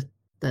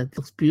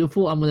looks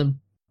beautiful. I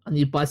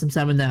need to buy some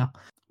salmon now.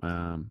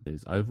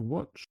 There's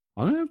Overwatch.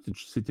 I'm gonna have to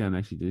sit down and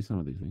actually do some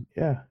of these things.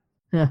 Yeah.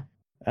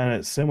 And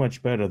it's so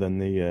much better than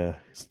the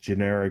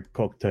generic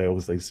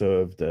cocktails they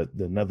served at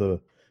the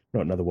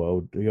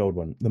old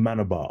one, the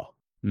Manor Bar.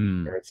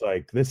 Where it's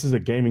like, this is a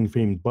gaming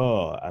themed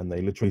bar, and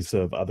they literally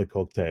serve other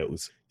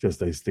cocktails, just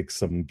they stick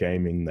some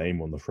gaming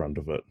name on the front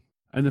of it.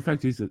 And the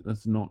fact is that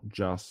it's not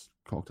just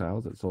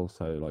cocktails, it's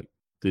also like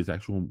there's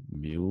actual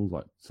meals,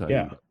 like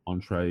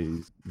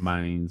entrees,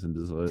 mains, and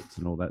desserts,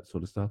 and all that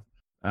sort of stuff.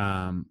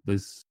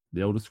 There's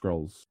the Elder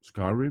Scrolls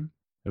Skyrim.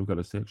 They've got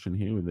a section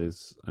here where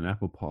there's an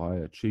apple pie,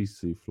 a cheese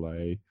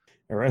souffle,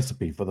 a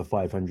recipe for the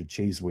 500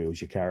 cheese wheels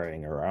you're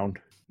carrying around.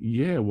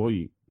 Yeah, well,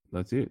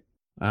 that's it.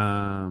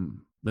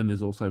 Then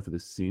there's also for The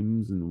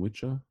Sims and The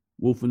Witcher,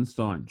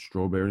 Wolfenstein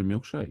Strawberry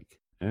Milkshake,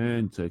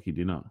 and Turkey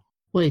Dinner.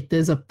 Wait,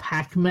 there's a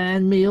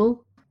Pac-Man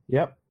meal?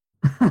 Yep.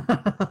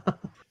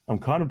 I'm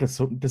kind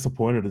of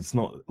disappointed it's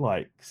not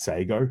like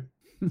Sago.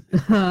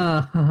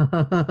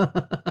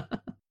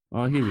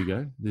 Oh, here we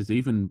go. There's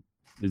even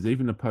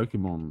a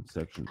Pokemon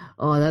section.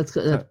 Oh, that's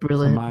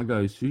brilliant.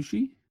 Tamago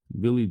Sushi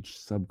Village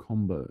Sub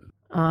Combo.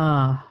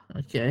 Ah,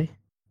 okay.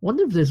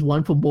 Wonder if there's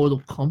one for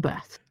Mortal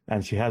Kombat.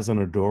 And she has an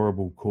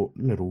adorable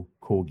little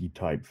corgi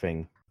type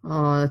thing.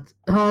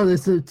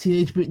 There's the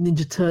Teenage Mutant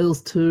Ninja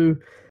Turtles too.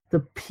 The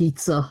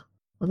pizza.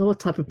 I don't know what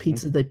type of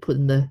pizza they put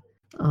in there.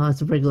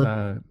 It's a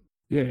regular.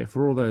 Yeah,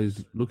 for all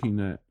those looking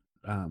at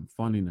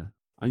finding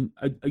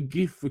a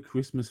gift for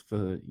Christmas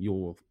for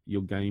your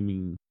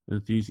gaming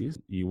enthusiast,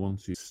 you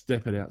want to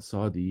step it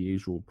outside the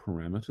usual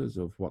parameters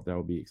of what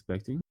they'll be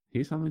expecting.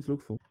 Here's something to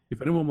look for.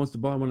 If anyone wants to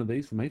buy one of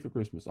these for me for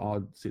Christmas,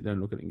 I'd sit down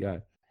and look at it and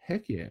go,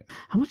 heck yeah.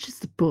 How much is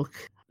the book?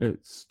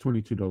 It's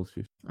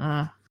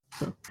 $22.50.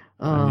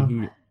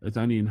 It's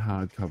only in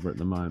hardcover at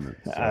the moment.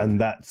 So. And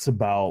that's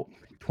about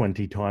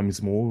 20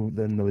 times more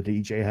than the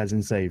DJ has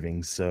in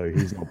savings, so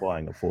he's not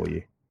buying it for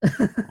you.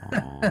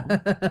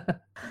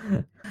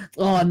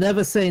 Oh,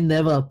 never say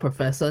never,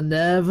 Professor.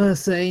 Never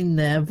say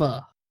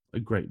never. A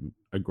great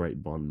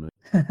Bond move.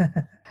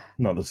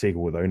 Not the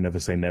sequel though. Never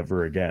say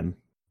never again.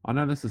 I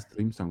know that's the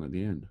theme song at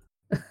the end.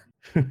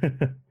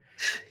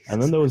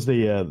 And then there was the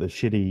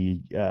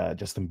shitty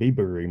Justin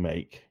Bieber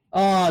remake.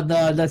 Oh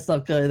no, let's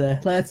not go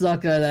there. Let's not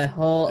go there.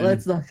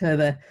 Let's not go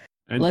there.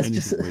 And let's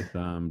just with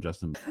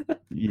Justin.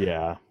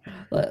 Yeah.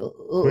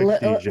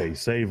 Quick, DJ,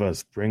 save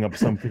us. Bring up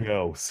something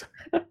else.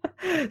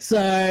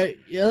 So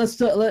yeah, let's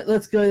go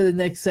to the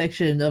next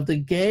section of the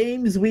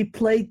games we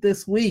played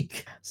this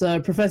week. So,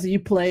 Professor, you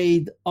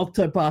played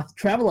Octopath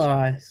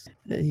Traveler,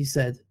 you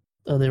said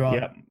earlier on.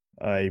 Yep,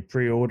 I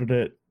pre-ordered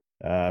it.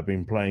 I've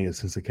been playing it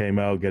since it came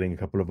out, getting a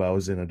couple of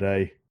hours in a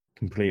day.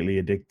 Completely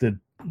addicted.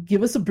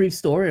 Give us a brief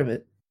story of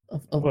it,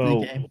 of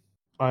the game.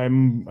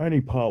 I'm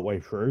only partway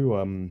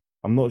through.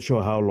 I'm not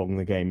sure how long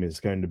the game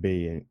is going to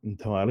be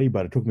entirely,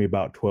 but it took me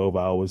about 12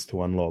 hours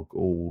to unlock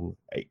all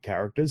 8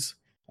 characters.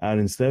 And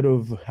instead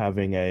of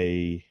having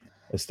a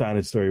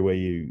standard story where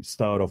you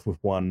start off with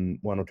one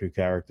or two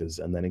characters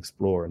and then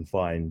explore and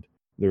find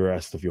the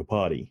rest of your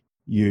party,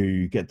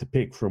 you get to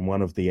pick from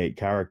one of the 8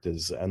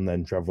 characters and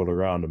then travel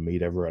around and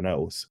meet everyone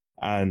else.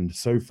 And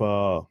so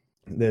far,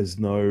 there's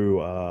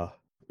no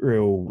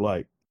real,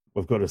 like,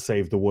 we've got to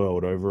save the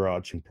world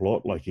overarching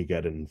plot like you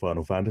get in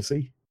Final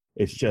Fantasy.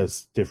 It's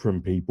just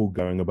different people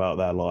going about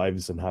their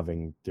lives and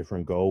having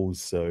different goals.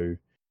 So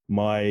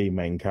my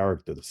main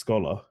character, the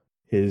Scholar,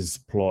 his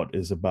plot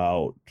is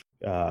about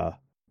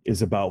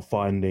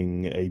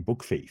finding a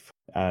book thief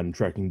and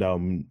tracking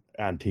down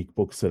antique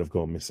books that have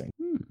gone missing.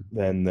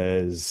 Then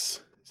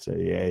there's,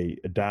 say,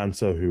 a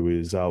dancer who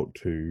is out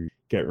to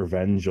get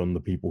revenge on the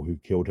people who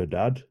killed her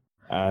dad.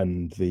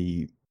 And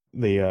you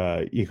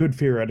could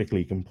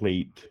theoretically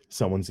complete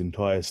someone's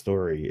entire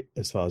story,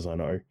 as far as I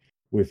know,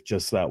 with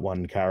just that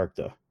one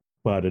character.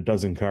 But it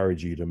does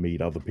encourage you to meet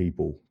other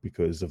people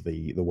because of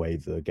the way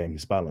the game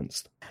is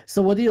balanced.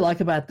 So what do you like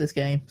about this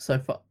game so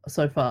far?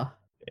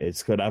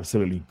 It's got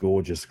absolutely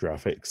gorgeous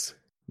graphics.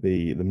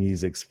 The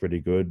music's pretty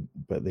good,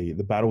 but the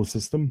battle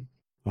system,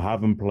 I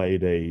haven't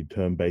played a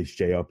turn-based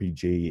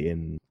JRPG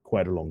in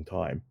quite a long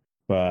time,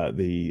 but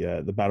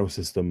the battle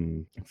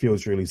system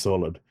feels really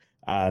solid.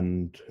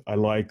 And I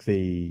like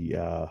the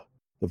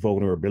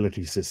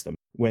vulnerability system.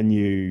 When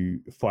you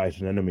fight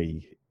an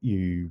enemy,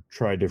 you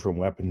try different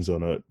weapons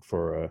on it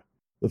for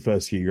the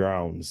first few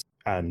rounds,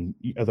 and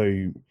although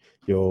you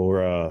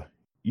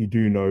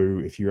do know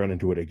if you run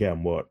into it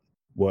again what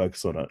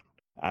works on it,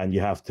 and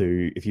you have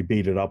to, if you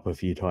beat it up a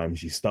few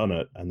times, you stun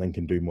it and then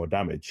can do more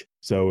damage.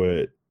 So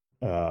it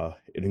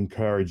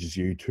encourages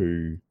you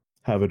to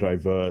have a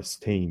diverse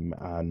team,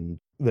 and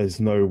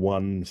there's no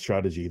one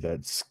strategy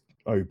that's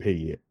OP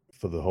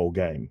for the whole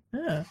game.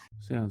 Yeah,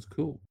 sounds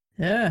cool.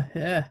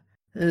 Yeah.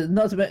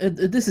 Not to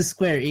this is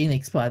Square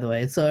Enix, by the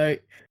way. So,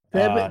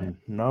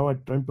 no, I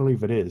don't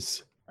believe it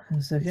is.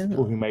 A second.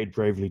 People who made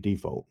Bravely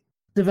Default.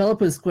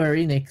 Developer is Square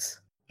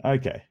Enix.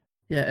 Okay.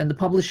 Yeah, and the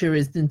publisher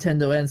is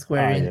Nintendo and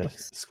Square Enix.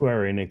 Yes.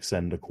 Square Enix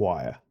and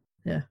Acquire.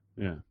 Yeah.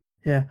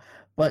 Yeah.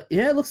 But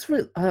yeah, it looks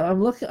really.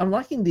 I'm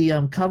liking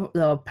the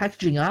cover,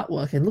 packaging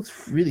artwork. It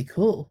looks really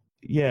cool.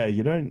 Yeah,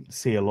 you don't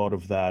see a lot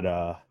of that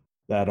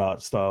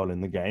art style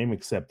in the game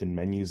except in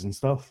menus and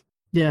stuff.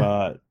 Yeah.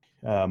 But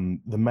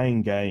the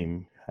main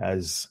game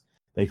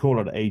they call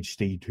it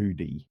HD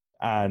 2D,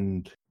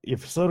 and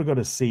you've sort of got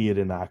to see it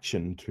in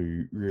action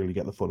to really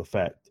get the full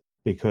effect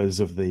because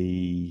of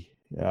the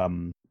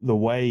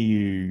way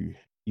you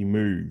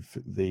move,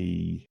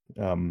 the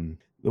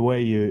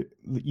way you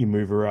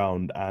move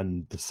around,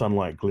 and the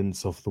sunlight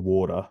glints off the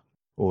water,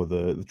 or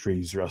the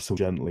trees rustle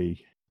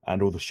gently,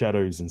 and all the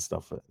shadows and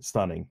stuff are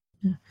stunning.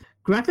 Yeah.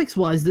 Graphics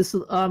wise, this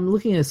I'm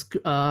looking at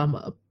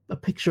a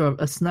picture of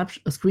a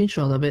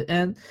screenshot of it,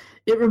 and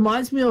it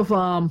reminds me of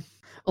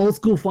old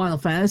school Final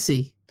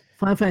Fantasy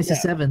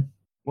VII.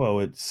 Well,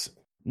 it's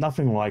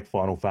nothing like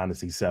Final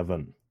Fantasy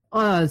VII.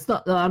 Oh no, it's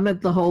not. I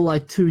meant the whole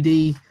like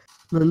 2D,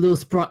 the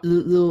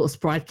little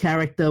sprite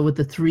character with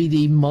the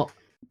 3D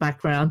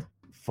background.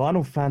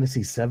 Final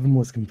Fantasy VII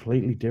was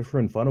completely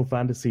different. Final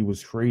Fantasy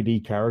was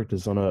 3D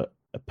characters on a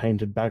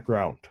painted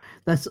background.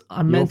 That's I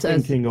You're meant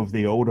as thinking of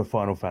the older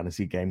Final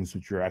Fantasy games,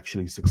 which were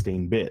actually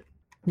 16-bit.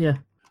 yeah.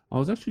 I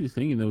was actually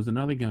thinking there was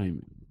another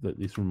game that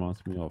this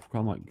reminds me of,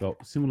 kind of like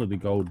similar to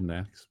Golden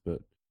Axe,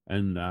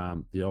 and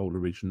the old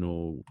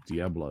original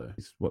Diablo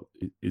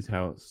is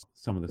how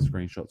some of the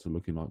screenshots are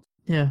looking like.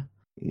 Yeah.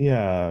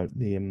 Yeah,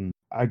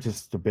 I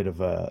just a bit of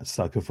a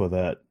sucker for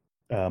that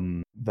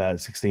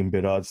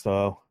 16-bit art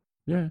style.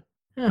 Yeah,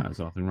 Yeah. there's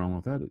nothing wrong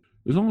with that.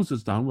 As long as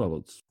it's done well,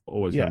 it's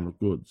always Yeah. going to look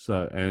good.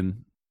 So,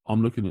 and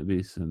I'm looking at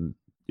this, and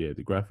yeah,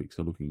 the graphics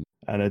are looking.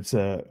 And it's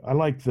a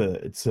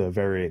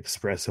very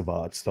expressive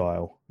art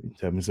style in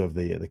terms of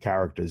the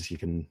characters. You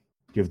can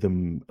give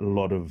them a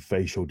lot of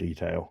facial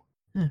detail.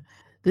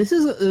 This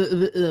is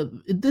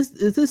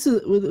this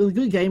is with a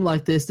good game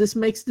like this. This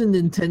makes the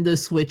Nintendo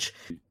Switch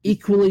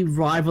equally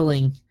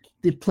rivaling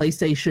the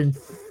PlayStation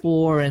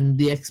 4 and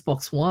the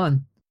Xbox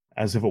One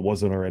As if it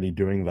wasn't already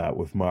doing that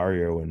with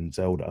Mario and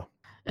Zelda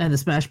and the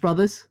Smash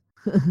Brothers.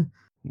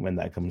 when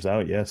that comes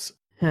out. Yes.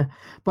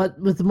 But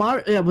with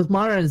Mario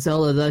and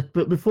Zelda,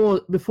 but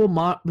before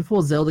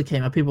Zelda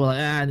came out, people were like,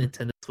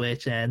 Nintendo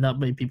Switch, and not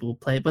many people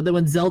play it. But then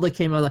when Zelda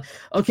came out, like,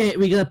 okay,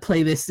 we're gonna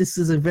play this. This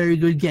is a very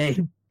good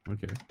game.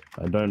 Okay.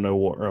 I don't know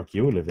what rock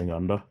you were living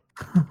under.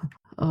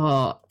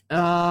 Okay.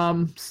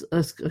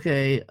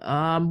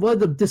 What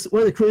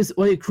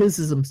are your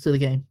criticisms to the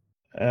game?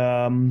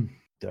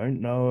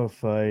 Don't know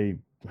if I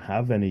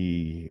have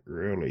any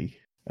really.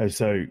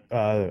 So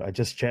I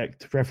just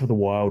checked. Breath of the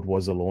Wild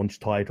was a launch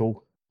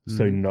title,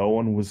 so no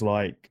one was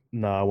like,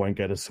 "Nah, I won't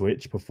get a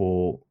Switch"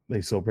 before they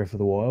saw Breath of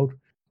the Wild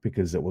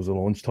because it was a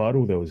launch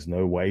title. There was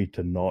no way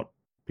to not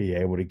be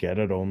able to get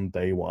it on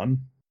day one.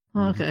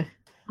 Okay.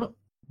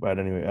 But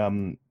anyway,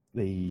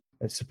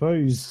 I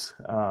suppose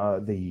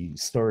the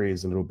story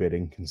is a little bit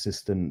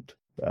inconsistent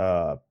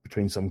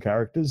between some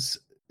characters.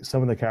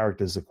 Some of the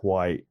characters are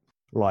quite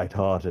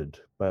light-hearted,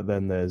 but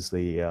then there's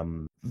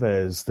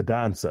the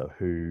dancer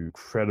who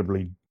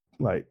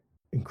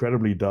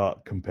incredibly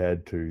dark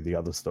compared to the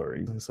other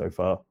stories so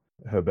far.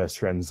 Her best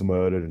friend's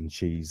murdered, and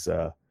she's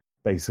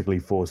basically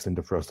forced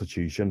into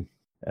prostitution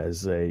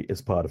as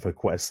part of her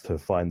quest to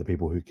find the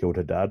people who killed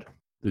her dad.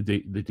 The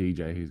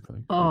DJ who's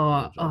going.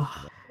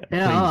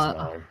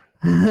 Yeah.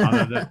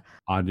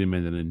 I didn't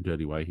mean that in a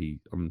dirty way.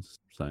 I'm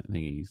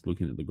thinking he's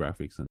looking at the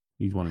graphics and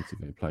he's wanting to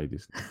go play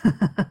this.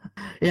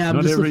 Yeah.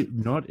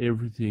 Not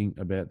everything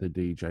about the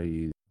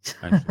DJ is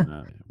actually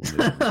no.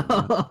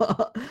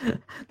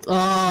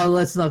 Oh,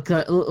 let's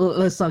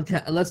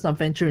not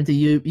venture into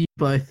you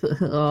both.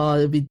 Oh,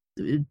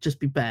 it'd just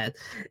be bad.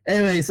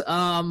 Anyways,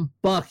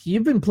 Buck,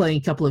 you've been playing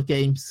a couple of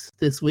games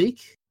this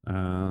week.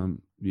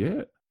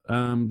 Yeah.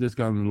 Just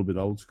going a little bit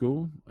old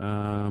school.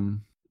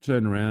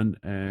 Turned around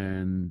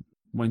and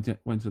went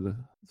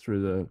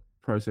through the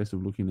process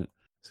of looking at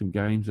some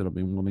games that I've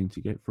been wanting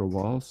to get for a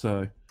while.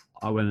 So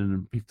I went in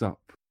and picked up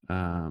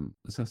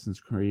Assassin's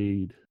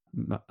Creed.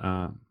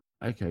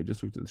 Okay,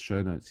 just looked at the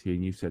show notes here,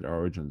 and you said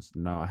Origins.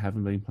 No, I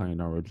haven't been playing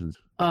Origins.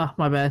 Ah,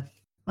 my bad.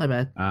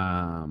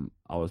 I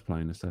was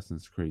playing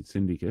Assassin's Creed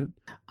Syndicate.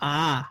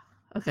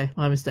 Okay,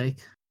 my mistake.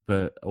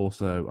 But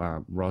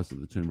also Rise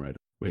of the Tomb Raider,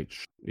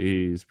 which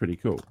is pretty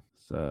cool.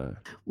 So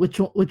which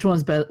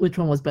one's better? Which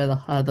one was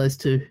better? Those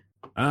two.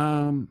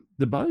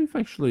 They're both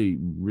actually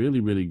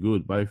really, really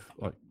good. Both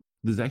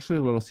there's actually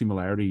a lot of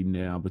similarity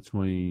now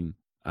between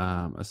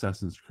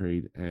Assassin's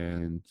Creed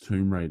and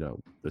Tomb Raider,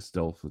 the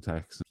stealth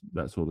attacks,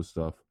 that sort of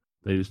stuff.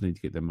 They just need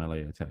to get their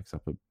melee attacks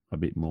up a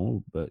bit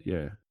more. But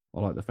yeah, I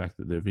like the fact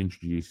that they've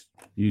introduced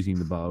using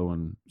the bow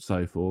and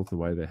so forth the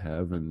way they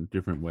have, and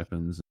different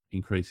weapons,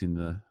 increasing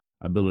the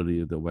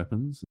ability of the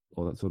weapons,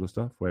 all that sort of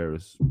stuff.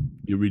 Whereas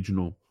the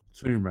original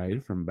Tomb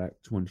Raider from back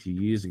 20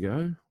 years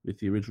ago with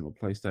the original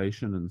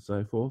PlayStation and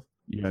so forth,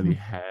 you only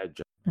had.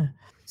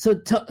 So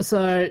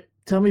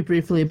tell me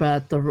briefly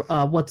about the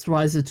what's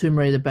Rise of Tomb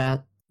Raider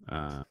about.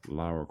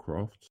 Lara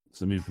Croft,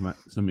 some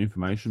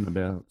information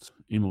about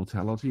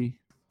immortality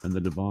and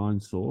the divine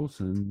source,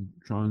 and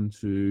trying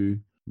to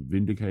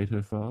vindicate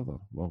her father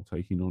while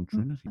taking on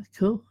Trinity.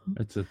 Cool.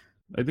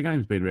 The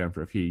game's been around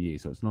for a few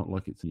years, so it's not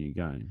like it's a new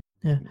game.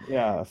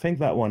 Yeah, I think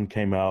that one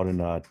came out in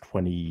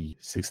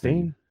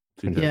 2016.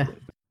 Yeah.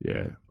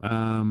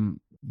 One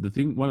of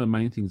the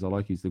main things I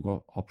like is they've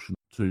got optional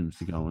tombs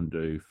to go and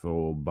do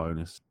for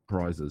bonus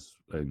prizes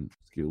and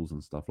skills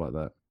and stuff like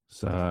that.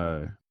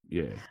 So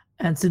yeah.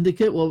 And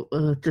Syndicate, well,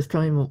 just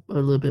tell me a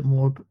little bit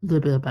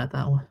about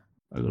that one.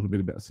 A little bit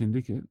about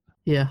Syndicate.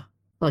 Yeah,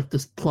 like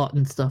this plot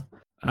and stuff.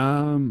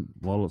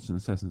 Well, it's an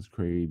Assassin's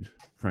Creed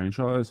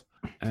franchise,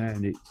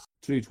 and it's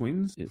two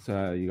twins. It's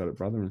you got a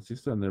brother and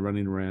sister, and they're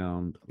running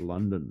around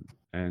London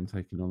and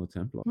taking on the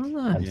Templar. Oh,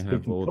 nice. And you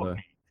have all the,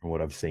 from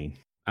what I've seen.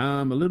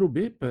 A little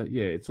bit, but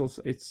yeah,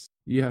 it's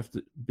you have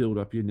to build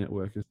up your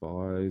network of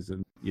spies,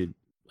 and you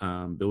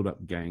build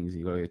up gangs.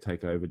 You got to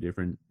take over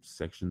different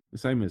sections. The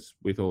same as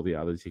with all the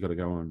others, you got to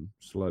go and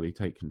slowly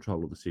take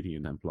control of the city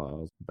and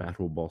Templars,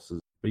 battle bosses,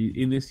 But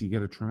in this, you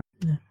get a train.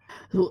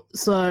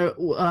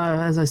 So,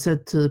 as I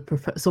said to the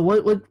professor, so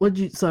what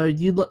you said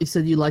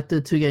you liked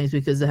the two games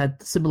because they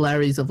had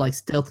similarities of like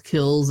stealth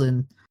kills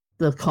and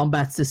the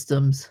combat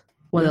systems.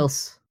 What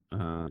else?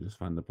 Just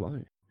fun to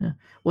play. Yeah.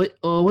 What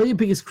are your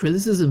biggest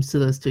criticisms to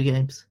those two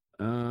games?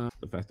 The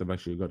fact I've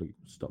actually got to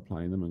stop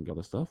playing them and get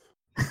other stuff.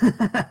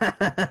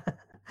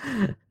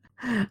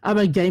 I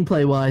mean,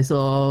 gameplay wise,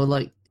 or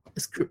like.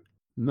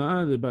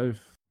 No, they're both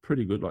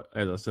pretty good. Like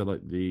as I said,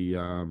 like the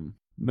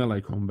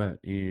melee combat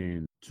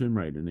in Tomb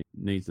Raider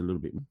needs a little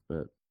bit,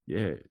 but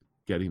yeah,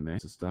 getting there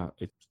it's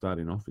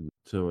starting off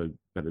into a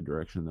better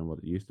direction than what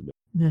it used to be.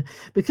 Yeah,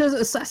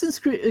 because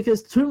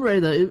Tomb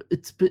Raider,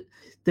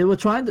 they were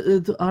trying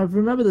to. I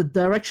remember the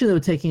direction they were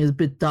taking is a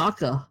bit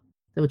darker.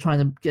 They were trying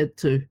to get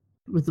to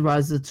with the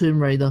Rise of the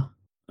Tomb Raider.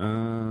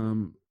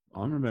 I'm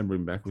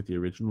remembering back with the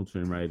original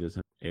Tomb Raiders,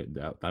 and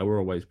they were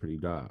always pretty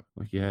dark.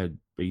 Like you had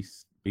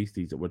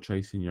beasties that were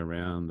chasing you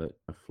around that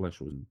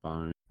flesh was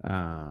bone.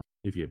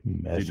 If you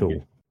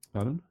metal,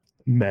 pardon,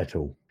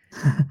 metal.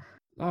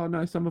 Oh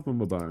no, some of them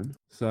were bone.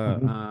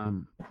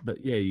 So,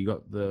 but yeah, you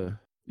got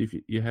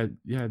you had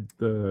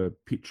the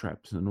pit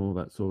traps and all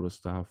that sort of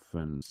stuff,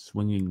 and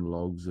swinging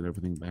logs and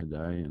everything back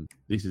day. And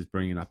this is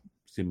bringing up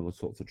similar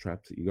sorts of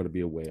traps that you got to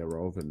be aware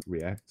of and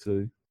react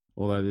to.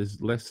 Although there's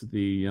less of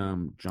the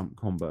jump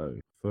combo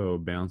for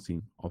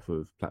bouncing off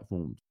of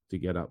platforms to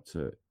get up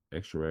to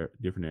extra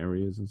different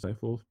areas and so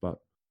forth. But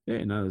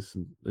yeah, no,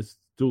 there's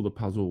still the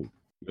puzzle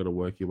you got to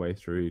work your way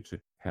through to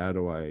how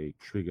do I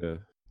trigger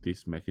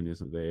this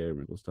mechanism there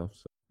and all stuff.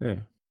 So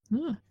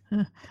yeah.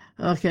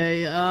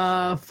 Okay.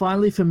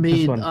 Finally for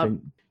me, do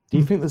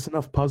you think there's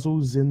enough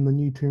puzzles in the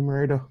new Tomb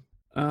Raider?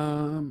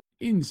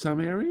 In some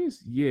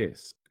areas,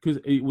 yes,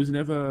 because it was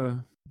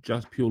never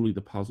just purely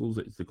the puzzles.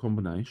 It's the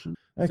combination.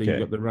 Okay. So you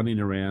got the running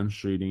around,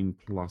 shooting,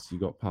 plus you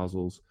got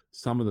puzzles.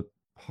 Some of the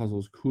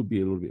puzzles could be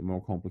a little bit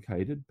more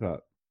complicated,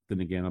 but then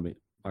again,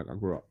 I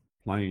grew up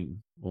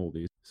playing all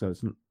this, so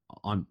it's not.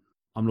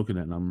 I'm looking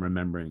at it and I'm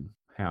remembering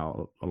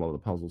how a lot of the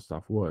puzzle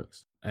stuff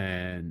works,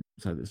 and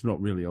so it's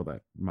not really all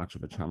that much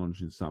of a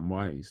challenge in some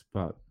ways.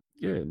 But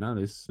yeah, no,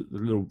 there's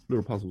little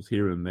puzzles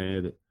here and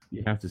there that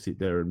you have to sit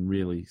there and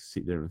really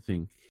sit there and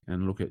think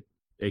and look at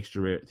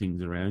extra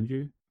things around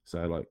you.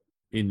 So like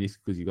in this,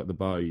 because you got the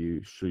bow,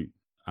 you shoot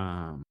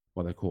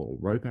what they call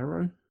a rope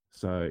arrow.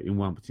 So in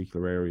one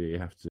particular area, you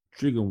have to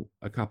trigger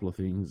a couple of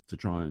things to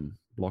try and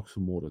block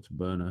some water to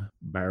burn a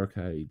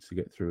barricade to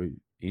get through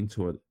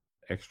into an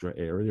extra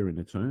area in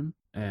the tomb.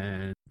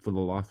 And for the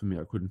life of me,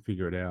 I couldn't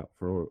figure it out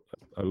for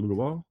a little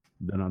while.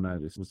 Then I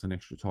noticed it was an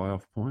extra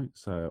tie-off point,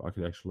 so I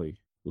could actually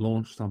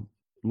launch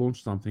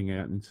something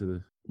out into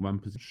the one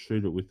position,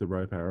 shoot it with the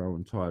rope arrow,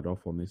 and tie it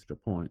off on this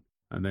point,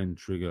 and then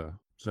trigger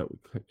so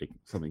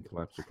something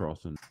collapse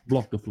across and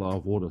block the flow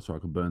of water, so I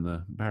could burn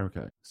the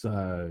barricade.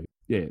 So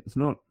yeah, it's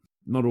not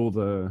all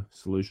the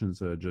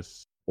solutions are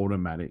just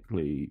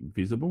automatically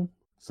visible.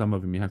 Some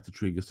of them you have to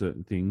trigger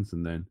certain things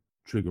and then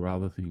trigger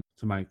other things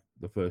to make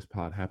the first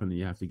part happen. And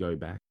you have to go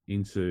back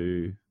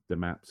into the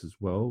maps as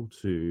well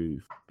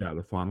to be able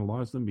to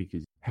finalize them,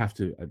 because you have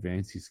to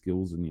advance your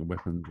skills and your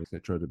weapons,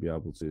 etc., to be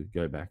able to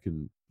go back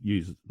and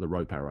use the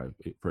rope arrow,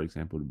 for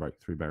example, to break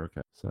through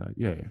barricades. So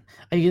yeah.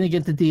 Are you gonna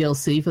get the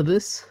DLC for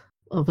this,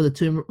 or for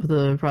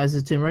the Rise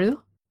of the Tomb Raider?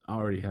 I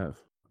already have.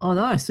 Oh,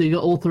 nice! So you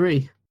got all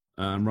three.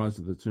 Rise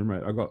of the Tomb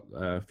Raider. I got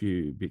a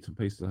few bits and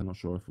pieces. I'm not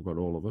sure if I've got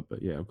all of it,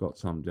 but yeah, I've got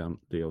some down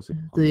DLC.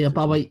 The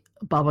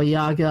Baba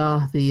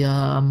Yaga,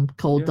 the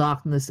Cold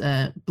Darkness,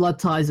 Blood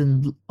Ties,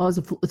 and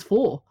it's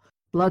 4.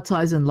 Blood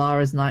Ties and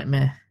Lara's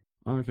Nightmare.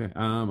 Okay.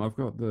 I've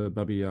got the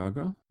Baba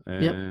Yaga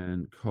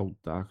and Cold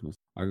Darkness.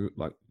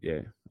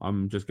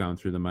 I'm just going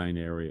through the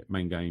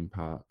main game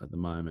part at the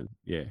moment.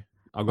 Yeah,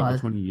 I've got the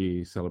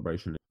 20-year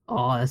celebration.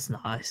 Oh, that's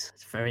nice.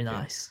 It's very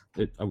nice.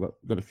 I've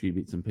got a few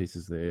bits and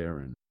pieces there,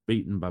 and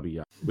beaten Baba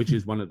Yaga, which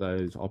is one of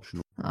those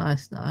optional.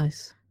 Nice.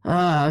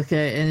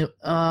 Okay. And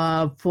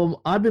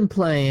I've been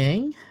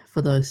playing,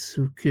 for those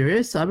who are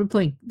curious, I've been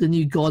playing the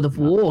new God of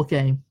War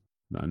game.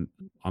 No,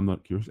 I'm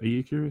not curious. Are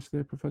you curious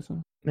there,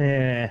 Professor?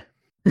 Yeah.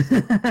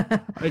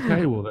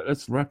 Okay, well,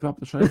 let's wrap up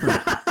the show.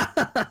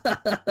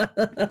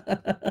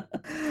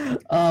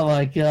 Oh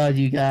my god,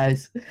 you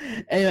guys.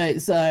 Anyway,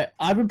 so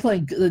I've been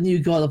playing the new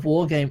God of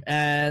War game,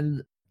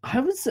 and I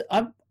would say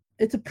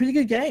it's a pretty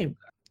good game.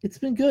 It's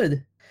been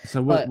good.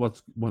 So what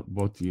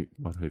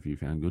have you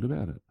found good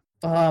about it?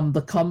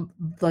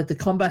 The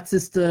combat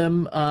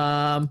system,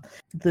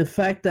 the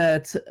fact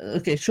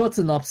that short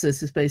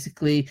synopsis is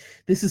basically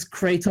this is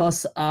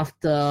Kratos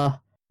after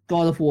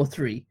God of War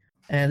 3.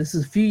 And this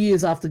is a few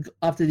years after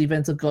the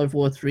events of God of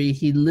War 3.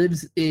 He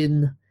lives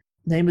in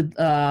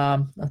I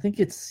think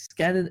it's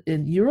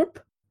in Europe,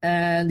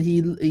 and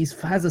he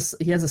has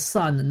a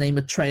son named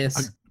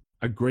Atreus.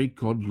 A Greek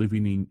god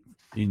living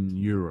in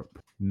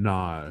Europe?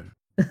 No,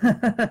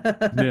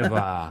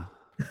 never.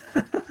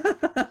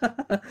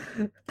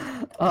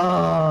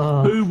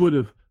 Oh.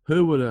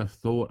 Who would have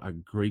thought a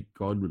Greek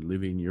god would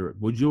live in Europe?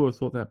 Would you have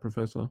thought that,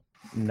 Professor?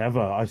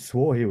 Never. I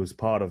swore he was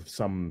part of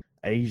some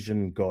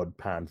Asian god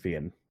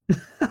pantheon.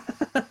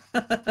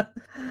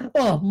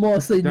 Oh,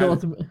 mostly That-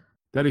 North.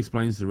 That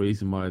explains the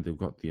reason why they've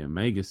got the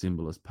Omega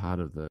symbol as part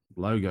of the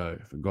logo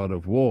for God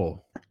of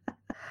War.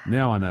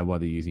 Now I know why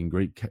they're using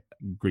Greek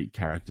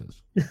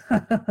characters.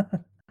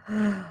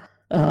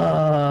 You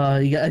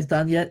guys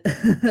done yet?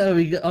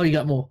 You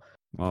got more.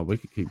 Oh, we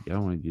could keep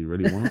going. Do you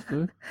really want us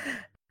to?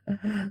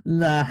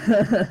 Nah,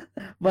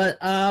 but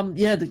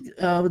yeah,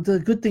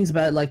 the good things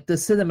about it, like the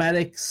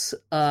cinematics,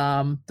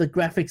 the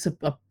graphics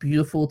are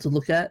beautiful to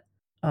look at.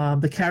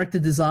 The character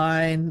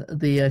design,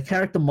 the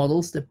character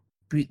models, they're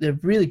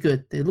really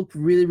good. They look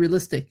really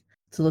realistic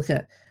to look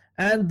at,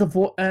 and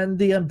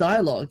the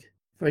dialogue,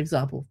 for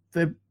example,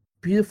 they're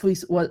beautifully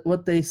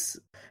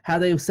how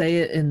they say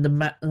it in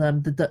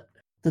the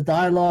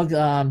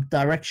dialogue,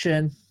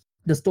 direction,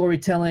 the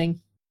storytelling,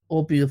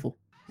 all beautiful.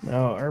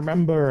 Now, I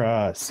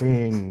remember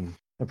seeing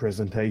a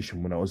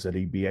presentation when I was at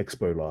EB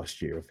Expo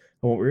last year. And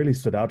what really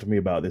stood out to me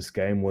about this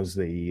game was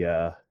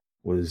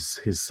was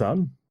his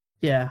son.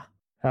 Yeah.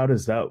 How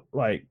does that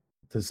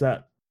does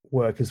that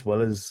work as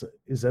well is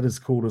that as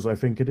cool as I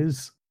think it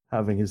is,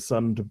 having his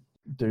son to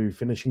do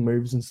finishing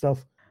moves and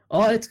stuff?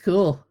 Oh, it's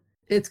cool.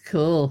 It's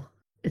cool.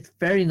 It's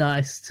very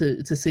nice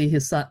to see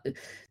his son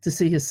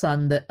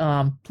that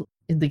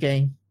in the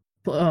game,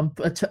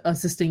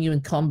 assisting you in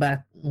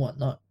combat and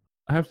whatnot.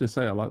 I have to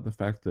say, I like the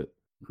fact that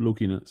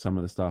looking at some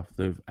of the stuff,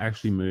 they've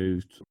actually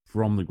moved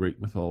from the Greek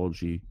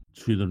mythology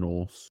to the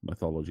Norse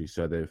mythology.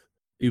 So they've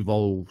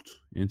evolved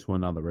into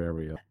another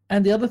area.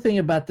 And the other thing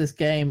about this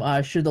game,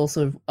 this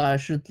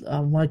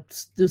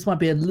might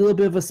be a little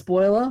bit of a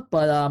spoiler,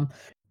 but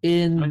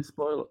Don't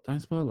spoil it. Don't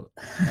spoil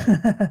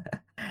it.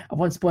 I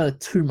won't spoil it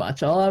too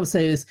much. All I would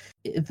say is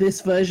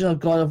this version of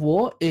God of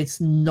War,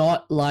 it's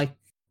not like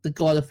the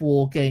God of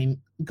War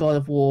game,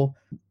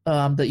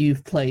 that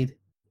you've played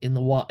in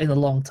a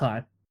long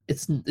time.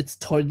 It's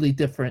totally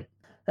different.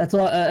 That's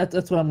what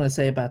I'm going to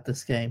say about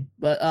this game.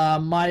 But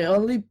my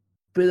only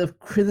bit of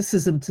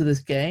criticism to this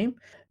game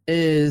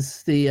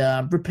is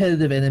the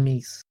repetitive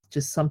enemies.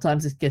 Just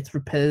sometimes it gets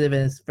repetitive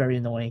and it's very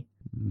annoying.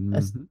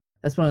 Mhm.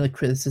 That's one of the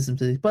criticisms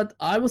to this. But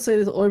I will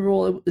say that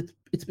overall,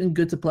 it's been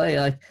good to play.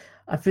 Like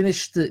I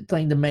finished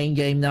playing the main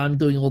game. Now I'm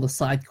doing all the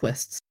side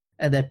quests,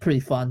 and they're pretty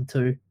fun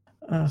too.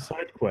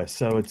 Side quest,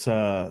 so it's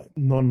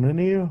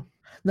non-linear?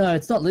 No,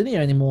 it's not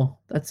linear anymore.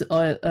 That's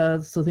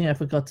the thing I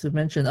forgot to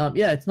mention.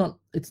 Yeah, it's not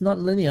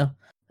linear.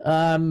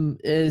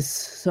 Is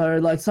so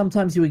like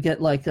sometimes you would get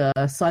like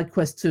a side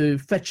quest to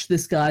fetch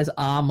this guy's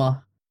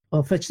armor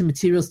or fetch the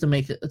materials to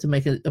make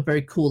a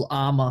very cool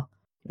armor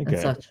and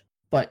such.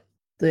 But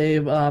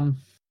they've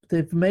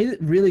made it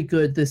really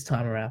good this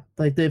time around.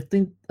 Like I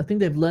think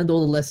they've learned all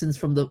the lessons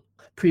from the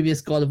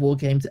previous God of War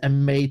games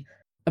and made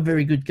a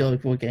very good God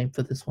of War game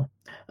for this one.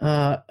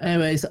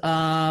 Anyways,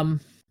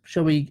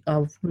 shall we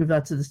move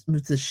out to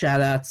the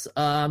shout outs?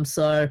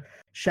 So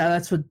shout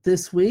outs for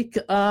this week.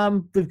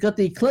 We've got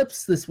the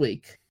eclipse this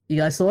week. You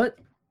guys saw it?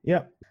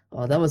 Yep.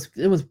 Oh,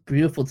 it was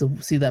beautiful to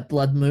see that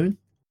blood moon.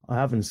 I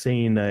haven't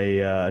seen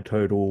a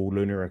total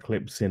lunar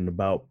eclipse in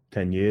about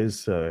 10 years,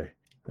 so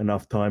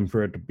enough time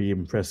for it to be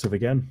impressive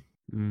again.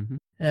 Mhm.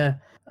 Yeah.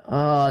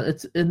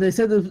 And they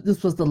said that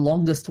this was the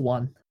longest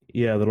one.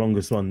 Yeah, the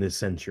longest one this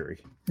century.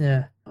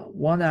 Yeah.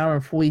 1 hour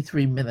and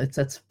 43 minutes.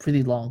 That's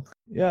pretty long.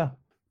 Yeah.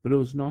 But it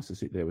was nice to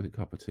sit there with a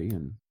cup of tea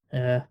and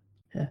Yeah.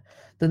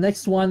 The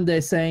next one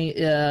they're saying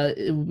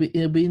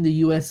it'll be in the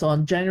US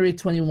on January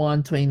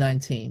 21,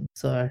 2019.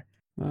 So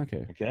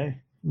okay. Okay.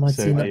 might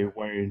So see they that.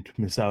 won't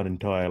miss out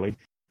entirely.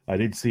 I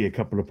did see a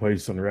couple of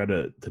posts on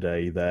Reddit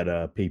today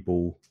that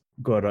people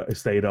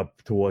stayed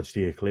up to watch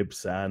the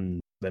eclipse and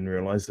then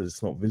realized that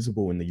it's not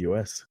visible in the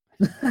US.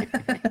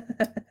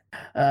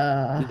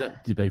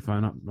 Did they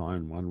phone up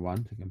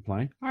 911 to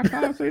complain? I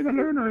can't see the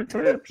lunar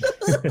eclipse.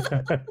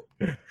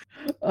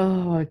 Oh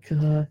my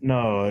god.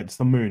 No, it's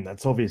the moon.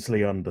 That's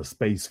obviously under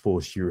Space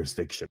Force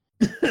jurisdiction.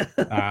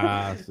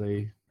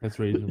 See, that's the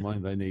reason why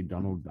they need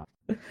Donald Duck.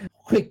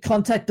 Quick,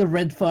 contact the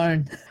red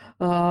phone.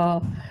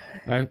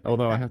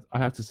 Although I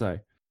have to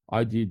say,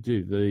 I did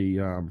do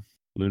the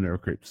lunar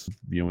eclipse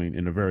viewing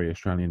in a very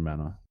Australian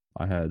manner.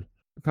 I had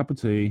a cup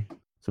of tea,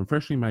 some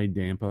freshly made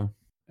damper,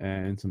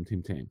 and some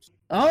Tim Tams.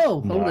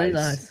 Oh, very Nice.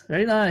 nice.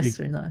 Very nice.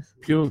 Very nice.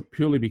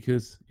 Purely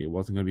because it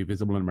wasn't going to be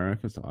visible in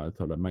America, so I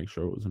thought I'd make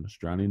sure it was an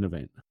Australian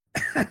event.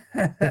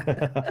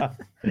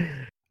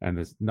 And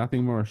there's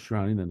nothing more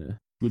Australian than a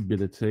good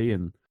bit of tea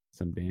and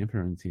some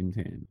damper and Tim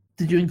Tam.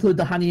 Did you include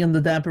the honey in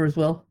the damper as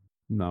well?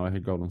 No, I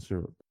had golden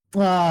syrup.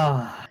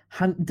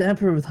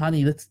 Damper with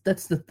honey. That's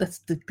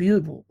the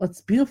beautiful.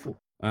 That's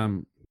beautiful.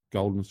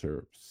 Golden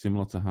syrup,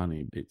 similar to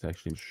honey, it's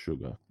actually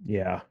sugar,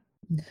 Yeah.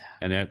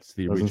 and that's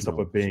the Doesn't original. stop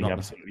it It's being not the-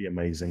 absolutely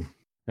amazing.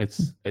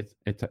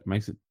 it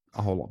makes it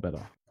a whole lot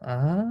better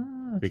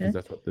Okay. because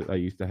that's what they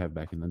used to have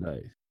back in the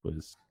day.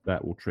 Was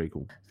that will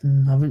treacle?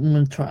 I'm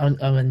gonna try. I'm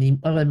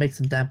gonna make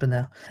some damper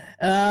now.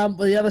 But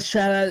the other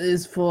shout out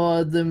is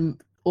for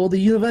all the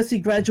university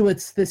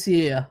graduates this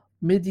year.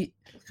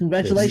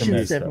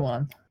 Congratulations, semester.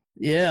 everyone.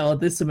 Yeah, or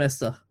this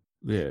semester.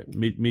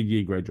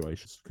 mid-year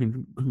graduations.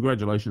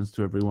 Congratulations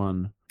to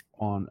everyone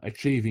on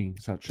achieving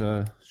such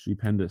a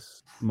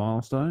stupendous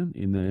milestone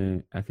in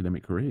their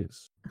academic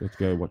careers. Got to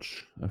go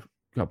watch a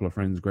couple of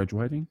friends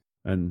graduating,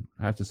 and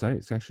I have to say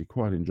it's actually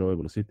quite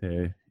enjoyable to sit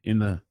there in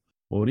the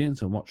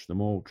audience and watch them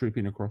all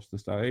trooping across the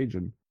stage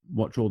and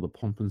watch all the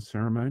pomp and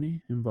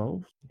ceremony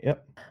involved.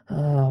 Yep.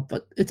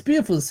 But it's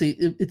beautiful to see.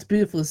 It's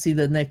beautiful to see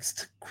the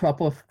next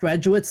crop of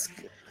graduates.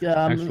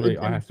 Actually,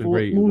 I have to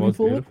agree. It was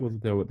beautiful.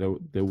 There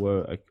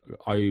were.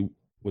 I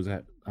was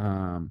at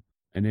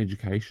an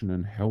education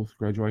and health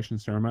graduation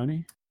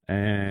ceremony,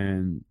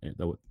 and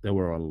there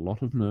were a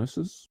lot of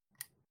nurses,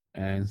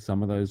 and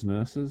some of those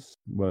nurses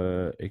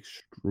were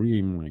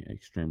extremely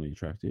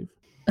attractive.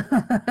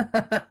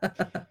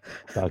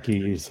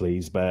 Ducky,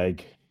 sleaze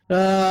bag.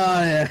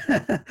 Oh, yeah.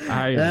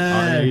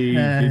 I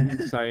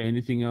didn't say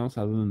anything else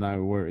other than they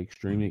were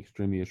extremely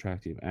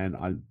attractive, and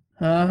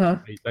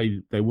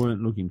they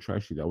weren't looking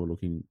trashy. They were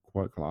looking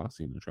quite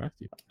classy and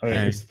attractive. I mean,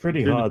 it's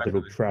pretty hard to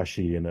look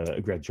trashy in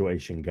a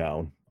graduation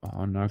gown.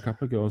 Oh no, a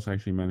couple of girls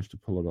actually managed to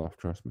pull it off.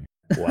 Trust me.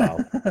 Wow.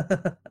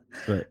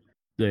 But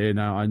yeah,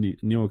 no, I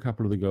knew a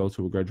couple of the girls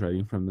who were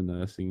graduating from the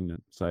nursing and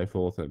so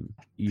forth, and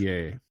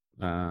yeah,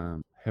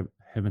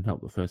 heaven help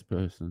the first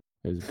person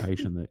who's a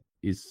patient that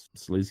is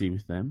sleazy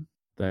with them.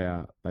 They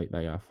are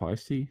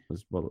feisty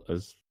as well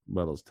as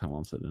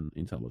talented and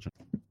intelligent.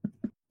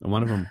 And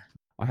one of them,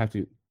 I'm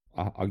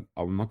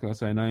not going to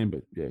say her name,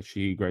 but yeah,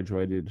 she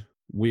graduated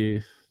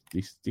with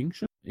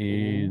distinction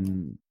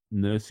in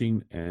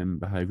nursing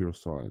and behavioural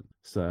science.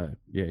 So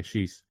yeah,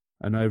 she's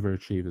an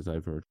overachiever's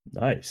overachiever.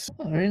 Nice.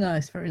 Oh, very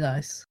nice, very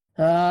nice.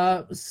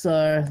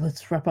 So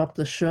let's wrap up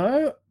the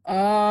show.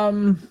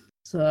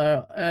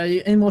 So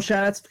any more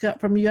shout-outs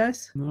from you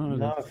guys?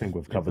 No, I think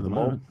we've covered them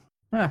all.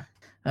 Ah,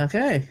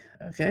 okay.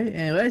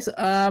 Anyways,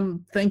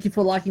 thank you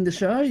for liking the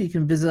show. You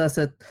can visit us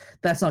at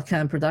That's Not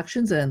Canon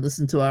Productions and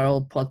listen to our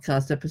old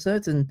podcast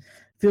episodes. And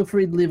feel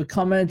free to leave a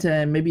comment,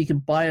 and maybe you can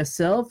buy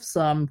yourself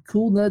some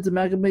cool Nerds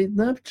Amalgamated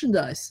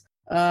merchandise.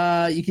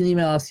 You can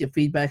email us your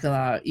feedback on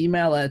our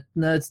email at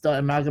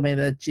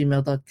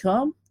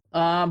nerds.amalgamated@gmail.com.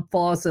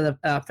 Follow us at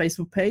our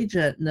Facebook page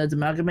at Nerds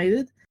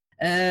Amalgamated,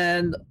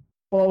 and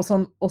follow us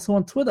also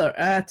on Twitter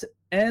at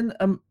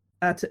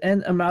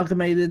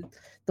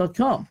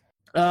namalgamated.com.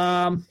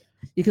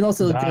 You can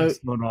also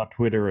That's not our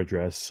Twitter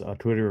address. Our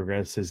Twitter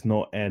address is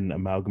not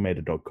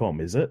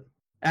namalgamated.com, is it?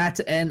 At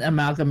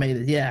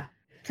namalgamated, yeah.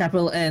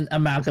 Capital N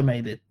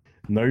amalgamated.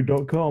 No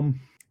 .com.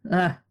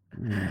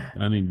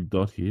 Only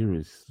dot here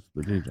is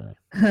the DJ.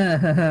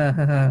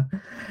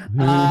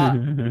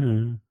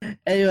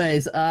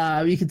 Anyways,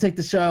 you can take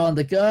the show on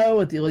the go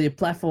with all your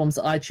platforms,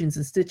 iTunes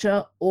and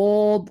Stitcher.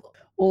 All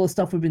the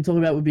stuff we've been talking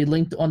about will be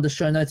linked on the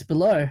show notes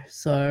below.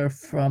 So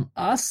from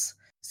us,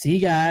 see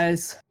you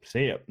guys.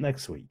 See you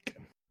next week.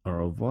 Au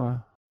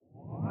revoir.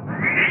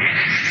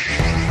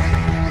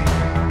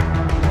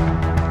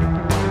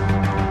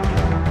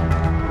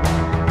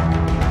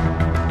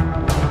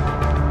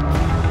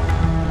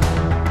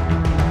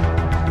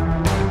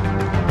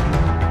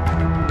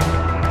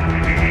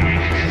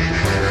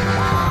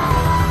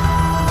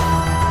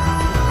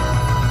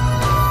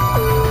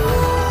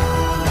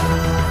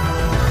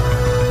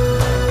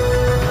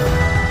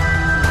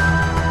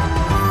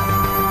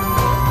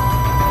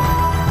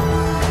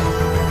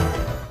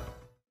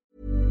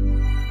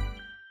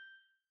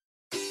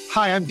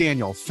 Hi, I'm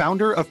Daniel,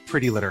 founder of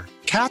Pretty Litter.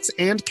 Cats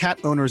and cat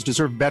owners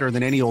deserve better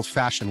than any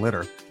old-fashioned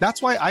litter.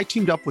 That's why I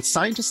teamed up with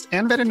scientists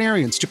and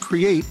veterinarians to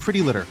create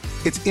Pretty Litter.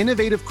 Its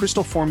innovative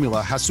crystal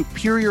formula has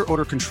superior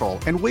odor control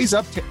and weighs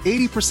up to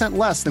 80%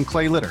 less than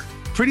clay litter.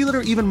 Pretty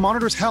Litter even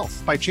monitors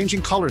health by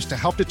changing colors to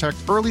help detect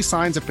early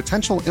signs of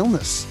potential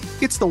illness.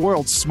 It's the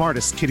world's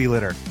smartest kitty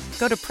litter.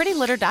 Go to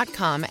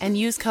prettylitter.com and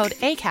use code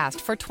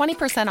ACAST for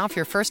 20% off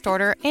your first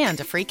order and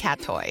a free cat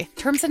toy.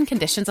 Terms and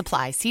conditions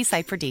apply. See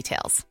site for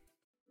details.